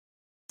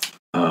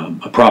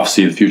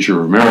Prophecy of the Future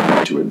of America,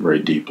 I do it very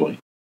deeply.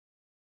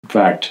 In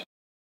fact,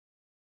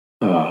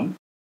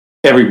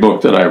 every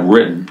book that I've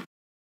written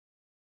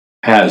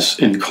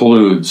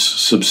includes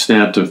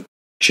substantive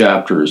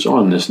chapters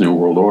on this New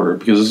World Order,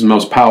 because it's the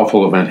most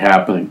powerful event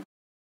happening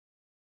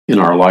in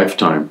our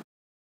lifetime.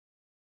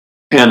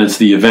 And it's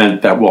the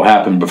event that will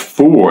happen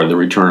before the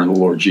return of the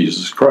Lord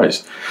Jesus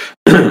Christ.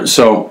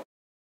 So,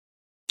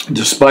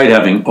 despite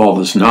having all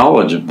this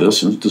knowledge of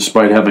this, and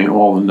despite having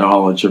all the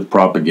knowledge of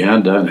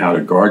propaganda and how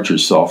to guard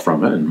yourself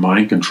from it, and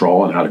mind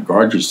control and how to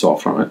guard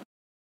yourself from it,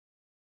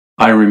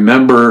 I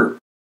remember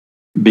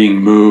being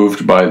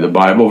moved by the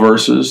Bible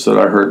verses that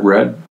I heard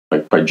read,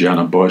 like by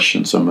Jenna Bush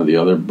and some of the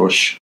other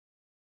Bush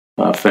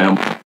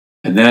family.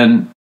 And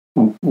then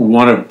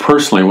one of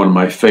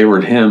my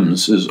favorite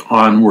hymns is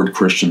Onward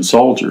Christian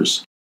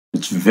Soldiers.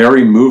 It's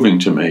very moving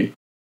to me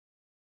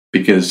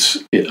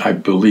because I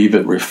believe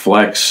it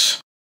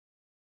reflects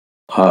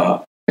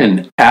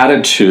an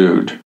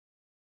attitude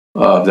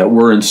that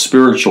we're in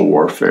spiritual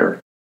warfare,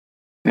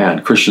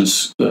 and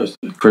Christians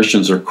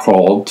are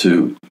called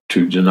to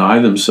deny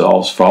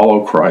themselves,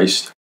 follow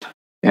Christ,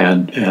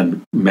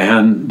 and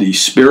man the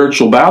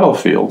spiritual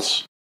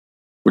battlefields,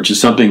 which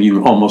is something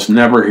you almost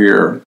never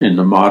hear in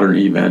the modern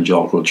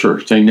evangelical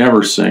church. They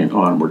never sing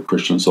Onward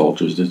Christian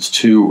Soldiers.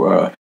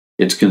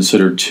 It's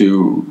considered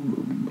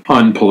too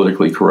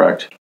unpolitically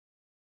correct.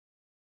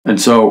 And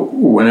so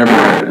whenever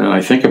I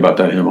think about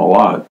that hymn a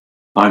lot,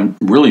 I'm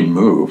really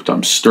moved.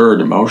 I'm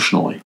stirred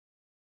emotionally.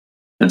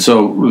 And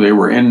so they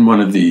were in one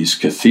of these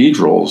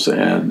cathedrals,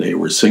 and they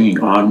were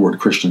singing Onward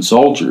Christian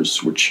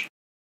Soldiers, which,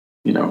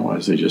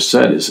 as they just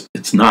said,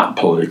 it's not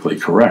politically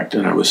correct.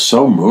 And I was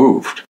so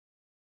moved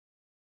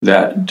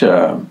that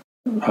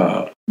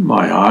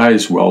my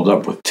eyes welled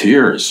up with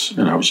tears,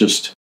 and I was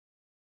just,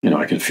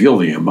 I could feel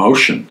the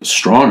emotion, the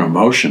strong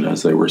emotion,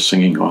 as they were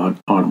singing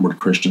Onward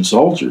Christian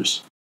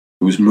Soldiers.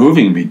 It was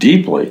moving me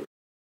deeply,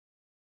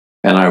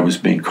 and I was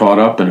being caught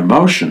up in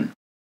emotion.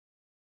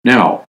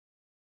 Now,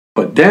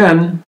 but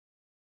then,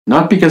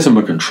 not because I'm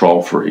a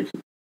control freak,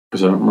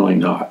 because I'm really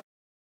not,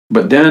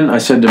 but then I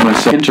said to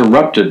myself,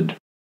 interrupted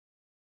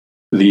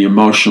the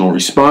emotional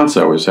response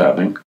I was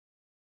having,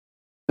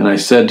 and I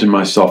said to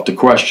myself the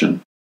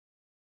question.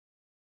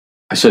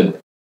 I said,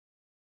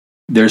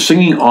 they're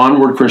singing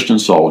Onward Christian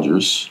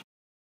Soldiers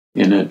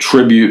in a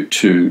tribute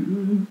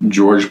to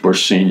George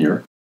Bush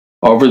Sr.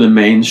 over the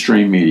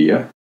mainstream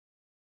media,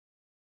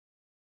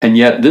 and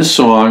yet this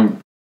song,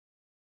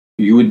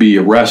 you would be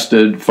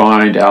arrested,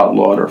 fined,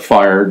 outlawed, or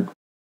fired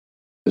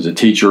as a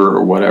teacher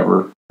or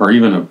whatever, or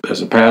even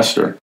as a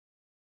pastor.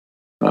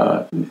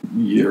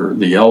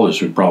 The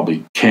elders would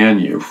probably can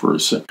you for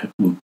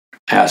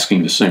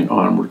asking to sing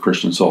Onward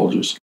Christian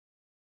Soldiers.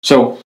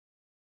 So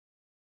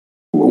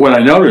what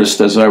I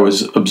noticed as I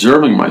was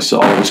observing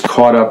myself, I was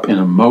caught up in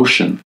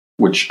emotion,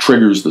 which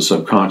triggers the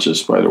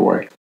subconscious, by the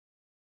way.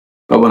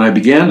 But when I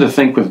began to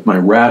think with my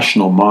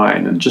rational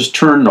mind and just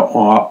turn the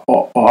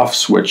off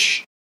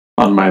switch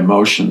on my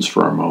emotions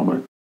for a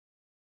moment,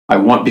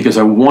 because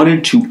I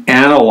wanted to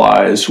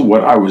analyze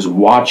what I was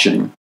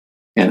watching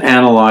and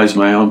analyze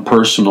my own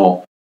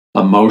personal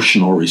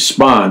emotional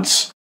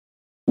response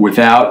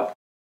without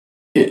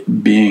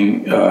it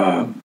being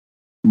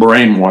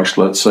brainwashed,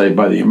 let's say,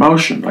 by the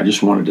emotion. I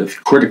just wanted to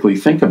critically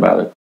think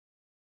about it.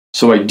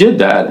 So I did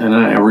that, and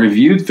I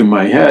reviewed through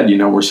my head,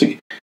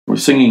 we're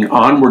singing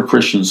Onward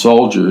Christian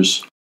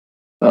Soldiers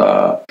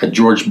at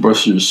George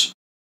Bush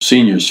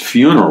Sr.'s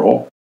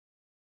funeral,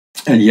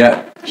 and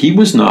yet he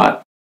was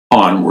not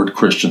Onward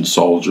Christian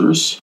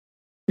Soldiers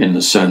in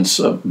the sense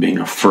of being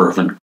a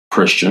fervent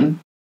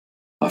Christian,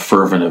 a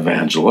fervent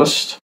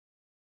evangelist.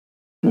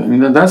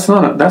 And that's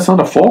not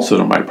a falsehood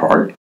on my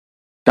part.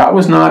 That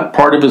was not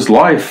part of his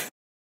life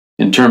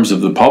in terms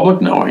of the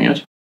public knowing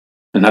it,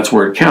 and that's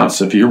where it counts.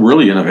 If you're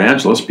really an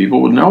evangelist,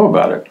 people would know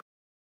about it.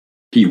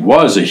 He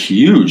was a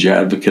huge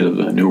advocate of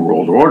the New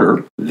World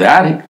Order.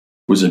 That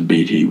was a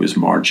beat he was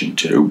marching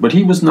to, but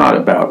he was not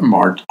about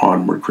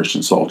Onward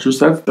Christian Soldiers.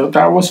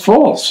 That was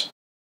false.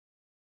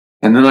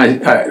 And then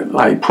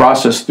I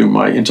processed through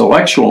my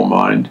intellectual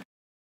mind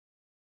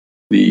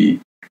the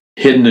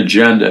hidden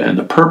agenda and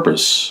the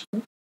purpose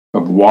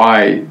of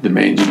why the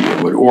main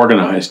media would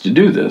organize to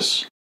do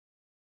this.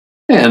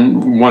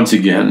 And once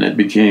again, it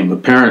became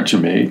apparent to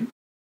me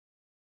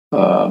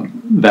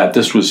that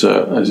this was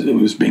it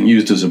was being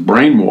used as a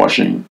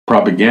brainwashing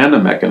propaganda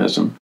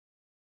mechanism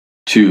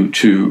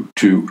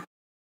to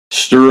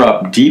stir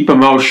up deep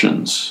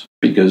emotions,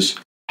 because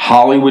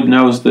Hollywood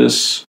knows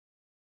this.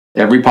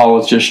 Every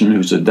politician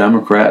who's a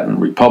Democrat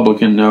and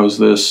Republican knows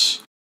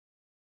this.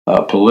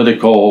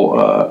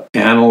 Political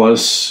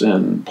analysts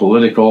and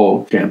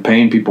political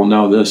campaign people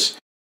know this.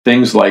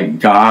 Things like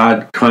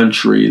God,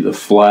 country, the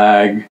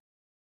flag,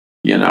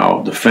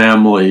 the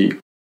family.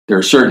 There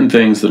are certain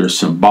things that are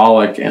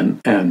symbolic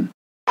and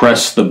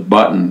press the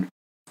button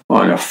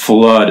on a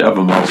flood of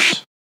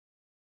emotions.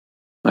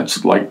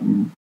 That's like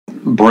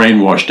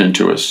brainwashed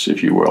into us,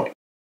 if you will.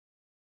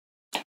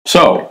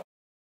 So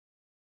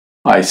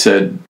I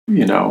said,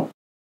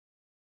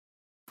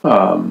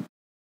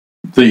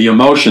 the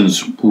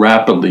emotions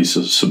rapidly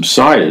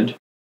subsided.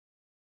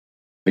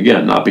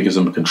 Again, not because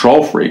I'm a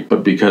control freak,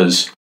 but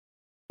because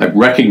I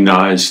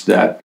recognized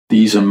that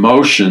these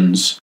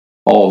emotions,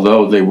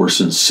 although they were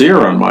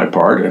sincere on my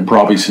part, and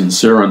probably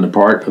sincere on the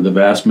part of the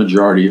vast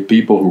majority of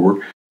people who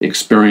were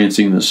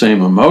experiencing the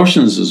same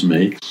emotions as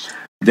me,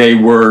 they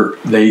were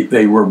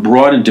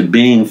brought into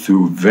being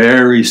through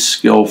very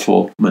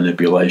skillful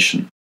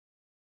manipulation,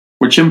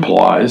 which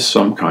implies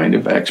some kind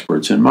of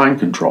experts in mind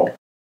control.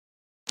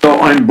 So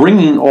I'm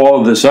bringing all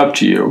of this up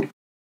to you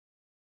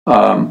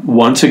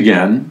once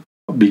again,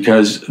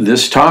 because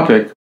this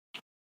topic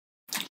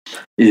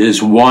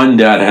is one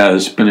that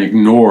has been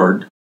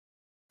ignored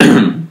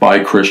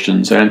by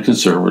Christians and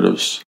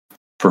conservatives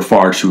for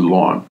far too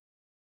long.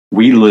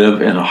 We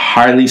live in a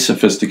highly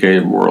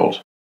sophisticated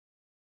world.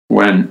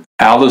 When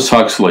Aldous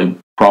Huxley,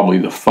 probably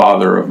the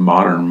father of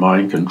modern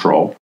mind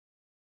control,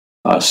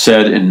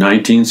 said in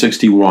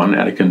 1961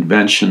 at a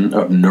convention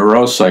of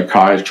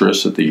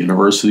neuropsychiatrists at the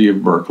University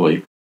of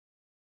Berkeley,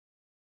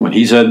 when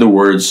he said the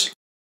words,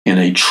 "In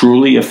a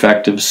truly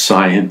effective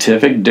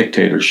scientific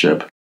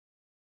dictatorship,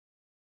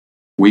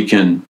 we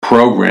can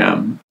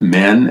program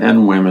men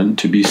and women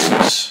to be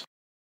slaves,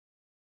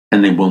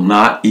 and they will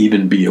not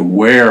even be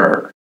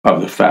aware of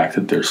the fact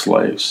that they're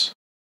slaves."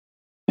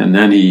 And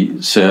then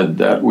he said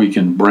that we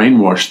can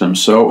brainwash them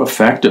so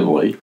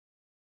effectively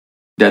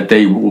that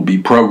they will be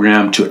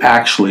programmed to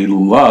actually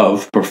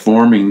love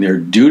performing their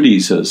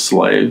duties as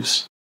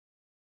slaves,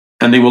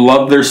 and they will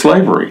love their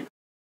slavery.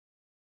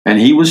 And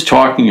he was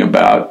talking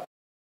about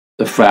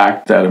the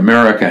fact that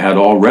America had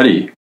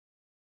already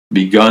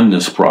begun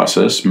this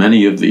process.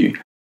 Many of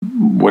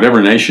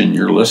whatever nation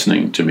you're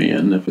listening to me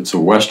in, if it's a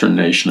Western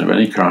nation of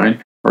any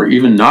kind, or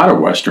even not a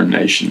Western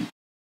nation,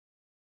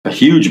 a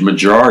huge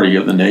majority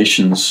of the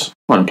nations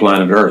on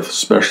planet Earth,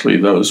 especially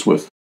those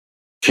with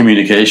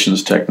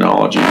communications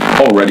technology,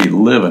 already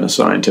live in a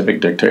scientific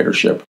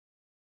dictatorship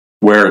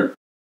where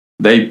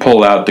they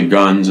pull out the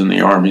guns and the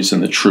armies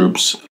and the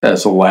troops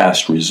as a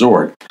last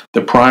resort.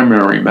 The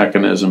primary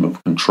mechanism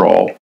of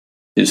control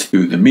is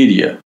through the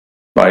media,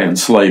 by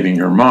enslaving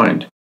your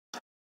mind.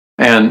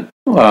 And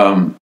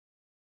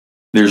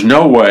there's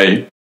no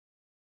way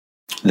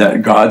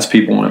that God's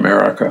people in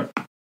America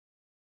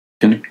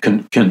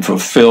can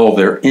fulfill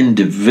their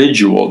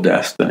individual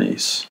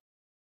destinies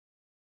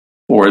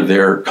or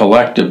their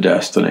collective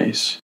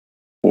destinies,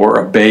 or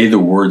obey the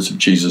words of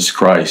Jesus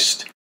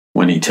Christ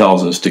when he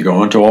tells us to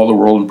go into all the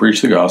world and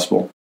preach the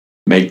gospel,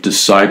 make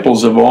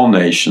disciples of all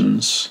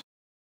nations,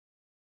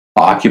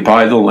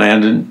 occupy the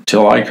land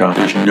until I come.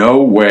 There's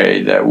no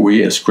way that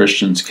we as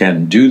Christians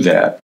can do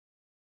that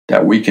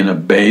we can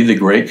obey the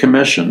Great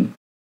Commission,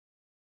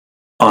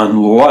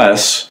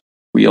 unless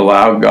we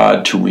allow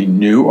God to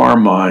renew our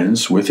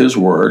minds with his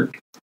word,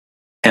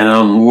 and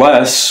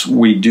unless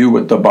we do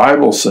what the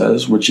Bible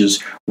says, which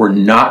is we're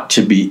not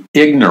to be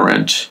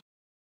ignorant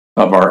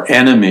of our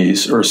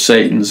enemies or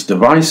Satan's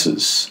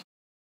devices.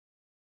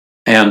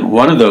 And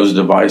one of those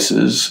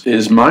devices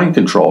is mind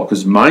control,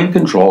 because mind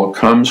control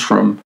comes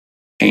from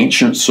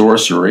ancient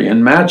sorcery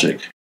and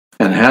magic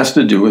and has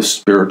to do with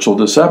spiritual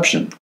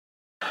deception.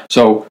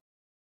 So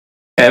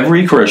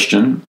every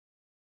Christian,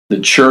 the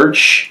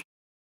church,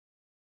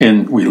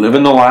 and we live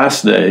in the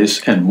last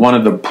days, and one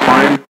of the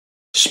prime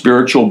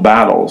spiritual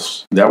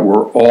battles that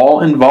we're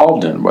all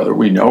involved in, whether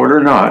we know it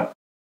or not,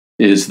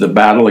 is the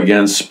battle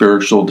against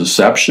spiritual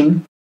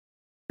deception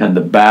and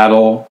the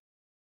battle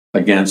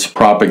against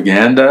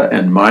propaganda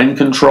and mind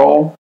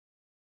control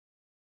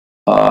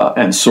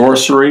and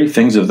sorcery,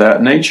 things of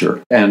that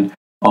nature. And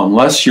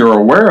unless you're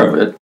aware of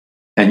it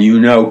and you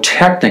know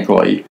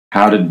technically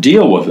how to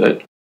deal with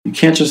it, you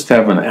can't just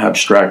have an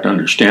abstract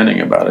understanding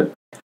about it.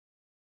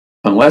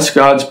 Unless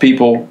God's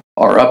people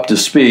are up to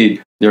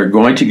speed, they're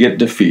going to get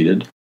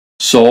defeated.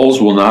 Souls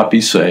will not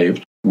be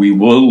saved. We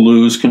will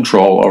lose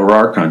control over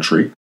our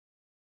country.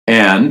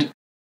 And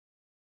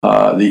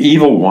the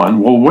evil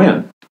one will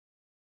win.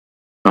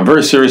 I'm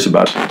very serious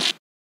about this.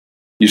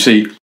 You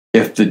see,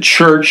 if the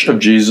Church of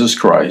Jesus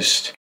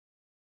Christ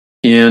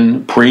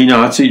in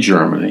pre-Nazi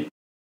Germany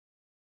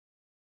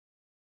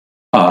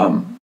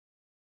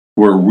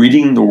were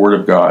reading the Word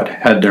of God,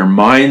 had their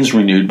minds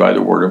renewed by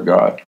the Word of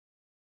God,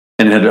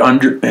 and had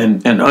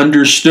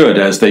understood,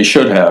 as they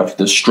should have,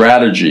 the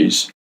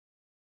strategies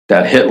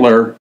that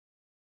Hitler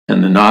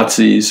and the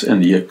Nazis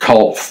and the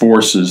occult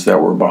forces that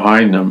were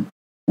behind them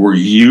were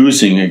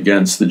using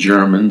against the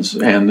Germans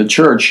and the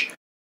church,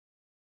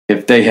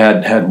 if they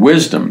had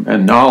wisdom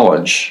and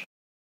knowledge,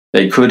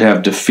 they could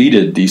have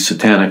defeated these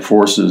satanic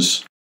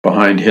forces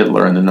behind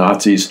Hitler and the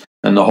Nazis,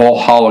 and the whole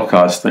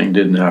Holocaust thing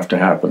didn't have to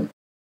happen.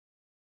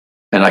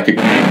 And I could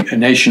name a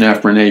nation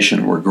after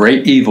nation where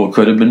great evil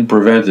could have been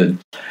prevented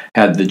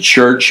had the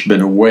church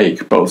been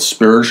awake, both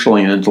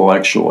spiritually and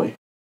intellectually.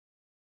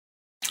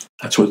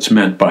 That's what's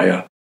meant by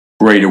a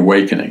great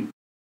awakening.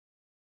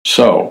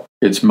 So,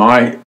 It's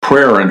my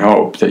prayer and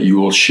hope that you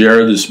will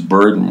share this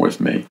burden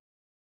with me.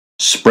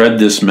 Spread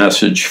this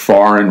message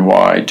far and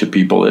wide to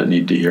people that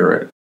need to hear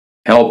it.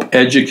 Help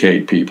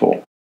educate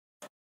people.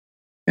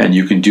 And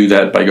you can do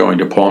that by going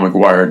to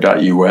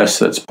paulmcguire.us.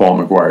 That's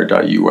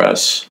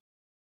paulmcguire.us.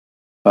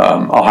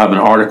 I'll have an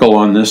article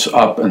on this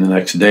up in the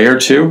next day or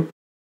two.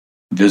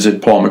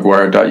 Visit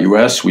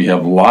paulmcguire.us. We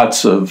have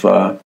lots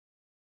of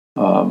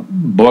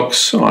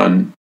books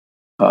on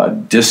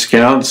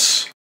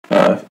discounts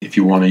if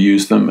you want to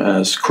use them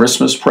as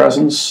Christmas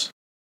presents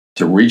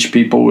to reach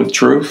people with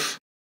truth.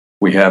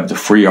 We have the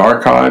free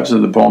archives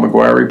of the Paul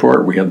McGuire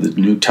Report. We have the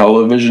new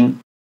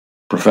television,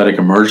 prophetic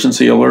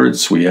emergency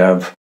alerts. We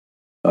have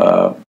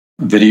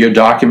video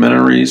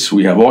documentaries.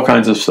 We have all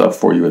kinds of stuff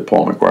for you at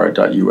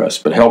paulmcguire.us.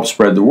 But help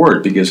spread the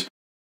word, because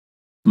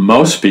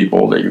most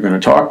people that you're going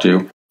to talk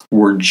to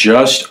were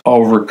just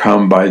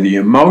overcome by the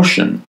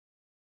emotion.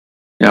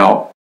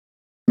 Now,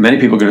 many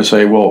people are going to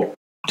say, well,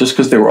 just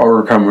because they were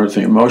overcome with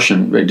the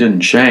emotion, they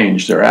didn't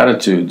change their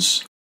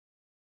attitudes.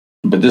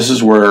 But this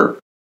is where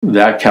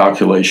that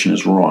calculation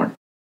is wrong.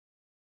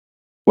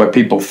 What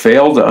people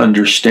fail to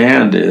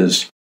understand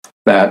is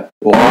that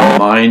all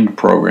mind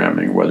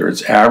programming, whether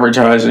it's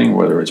advertising,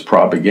 whether it's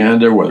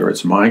propaganda, whether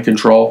it's mind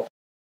control,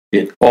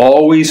 it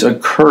always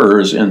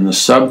occurs in the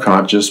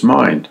subconscious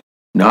mind,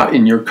 not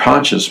in your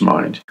conscious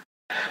mind.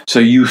 So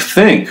you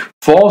think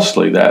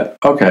falsely that,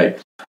 okay,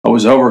 I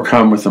was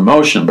overcome with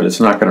emotion, but it's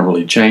not going to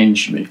really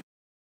change me.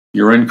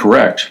 You're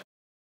incorrect.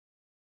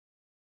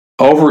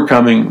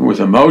 Overcoming with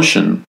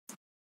emotion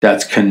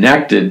that's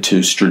connected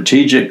to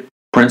strategic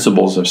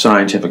principles of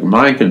scientific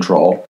mind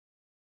control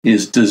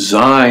is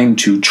designed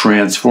to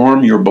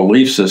transform your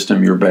belief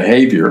system, your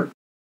behavior,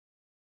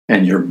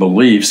 and your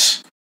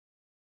beliefs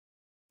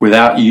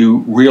without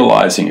you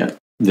realizing it.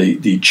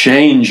 The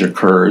change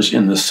occurs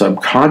in the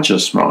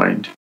subconscious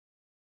mind.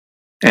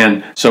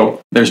 And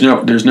so there's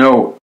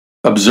no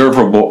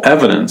observable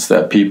evidence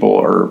that people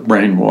are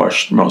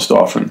brainwashed most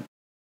often,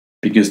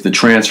 because the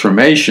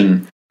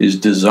transformation is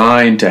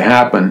designed to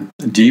happen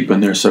deep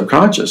in their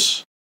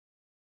subconscious.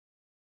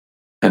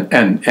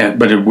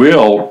 But it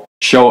will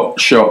show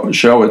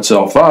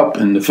itself up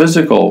in the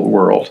physical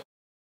world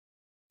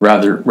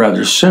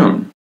rather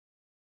soon.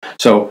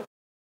 So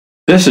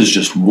this is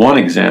just one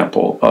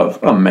example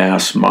of a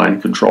mass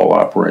mind control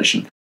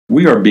operation.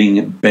 We are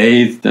being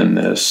bathed in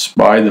this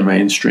by the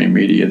mainstream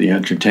media, the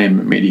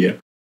entertainment media,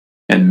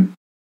 and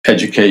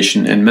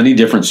education, and many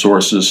different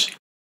sources,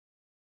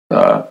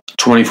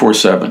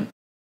 24/7,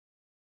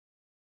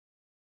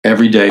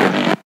 every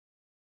day.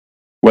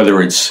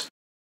 Whether it's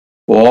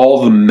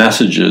all the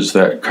messages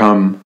that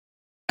come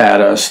at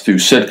us through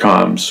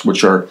sitcoms,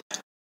 which are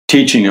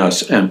teaching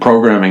us and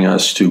programming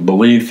us to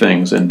believe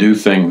things and do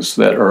things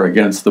that are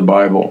against the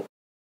Bible.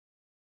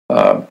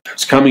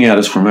 It's coming at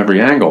us from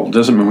every angle. It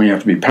doesn't mean we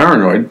have to be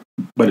paranoid,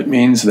 but it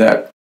means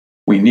that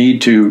we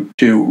need to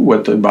do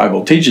what the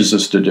Bible teaches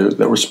us to do,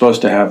 that we're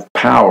supposed to have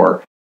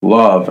power,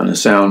 love, and a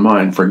sound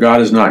mind. For God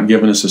has not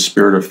given us a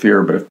spirit of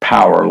fear, but of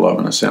power, love,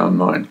 and a sound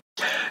mind.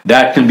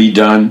 That can be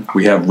done.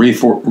 We have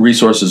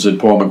resources at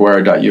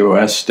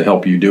paulmcguire.us to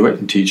help you do it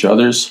and teach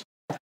others.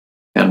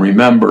 And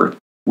remember,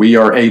 we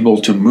are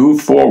able to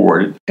move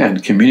forward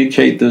and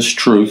communicate this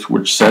truth,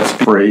 which sets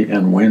free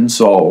and wins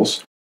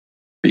souls,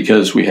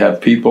 because we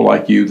have people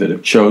like you that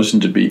have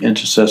chosen to be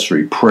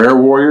intercessory prayer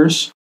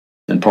warriors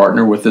and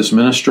partner with this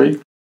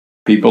ministry.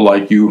 People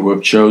like you who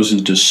have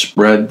chosen to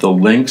spread the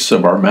links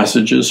of our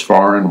messages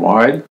far and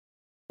wide.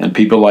 And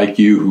people like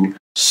you who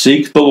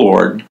seek the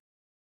Lord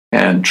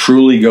and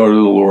truly go to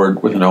the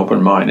Lord with an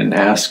open mind and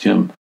ask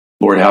Him,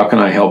 Lord, how can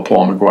I help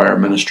Paul McGuire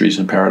Ministries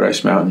and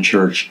Paradise Mountain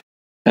Church?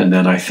 And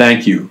then I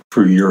thank you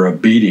for your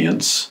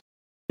obedience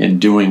in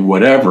doing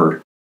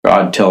whatever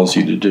God tells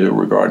you to do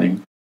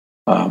regarding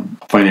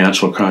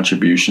financial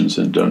contributions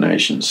and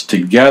donations.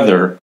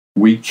 Together,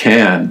 we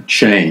can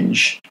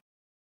change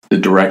the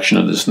direction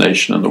of this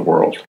nation and the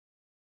world.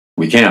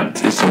 We can.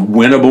 It's a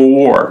winnable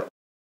war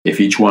if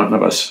each one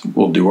of us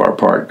will do our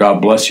part.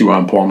 God bless you.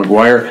 I'm Paul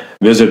McGuire.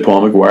 Visit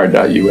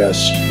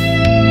paulmcguire.us.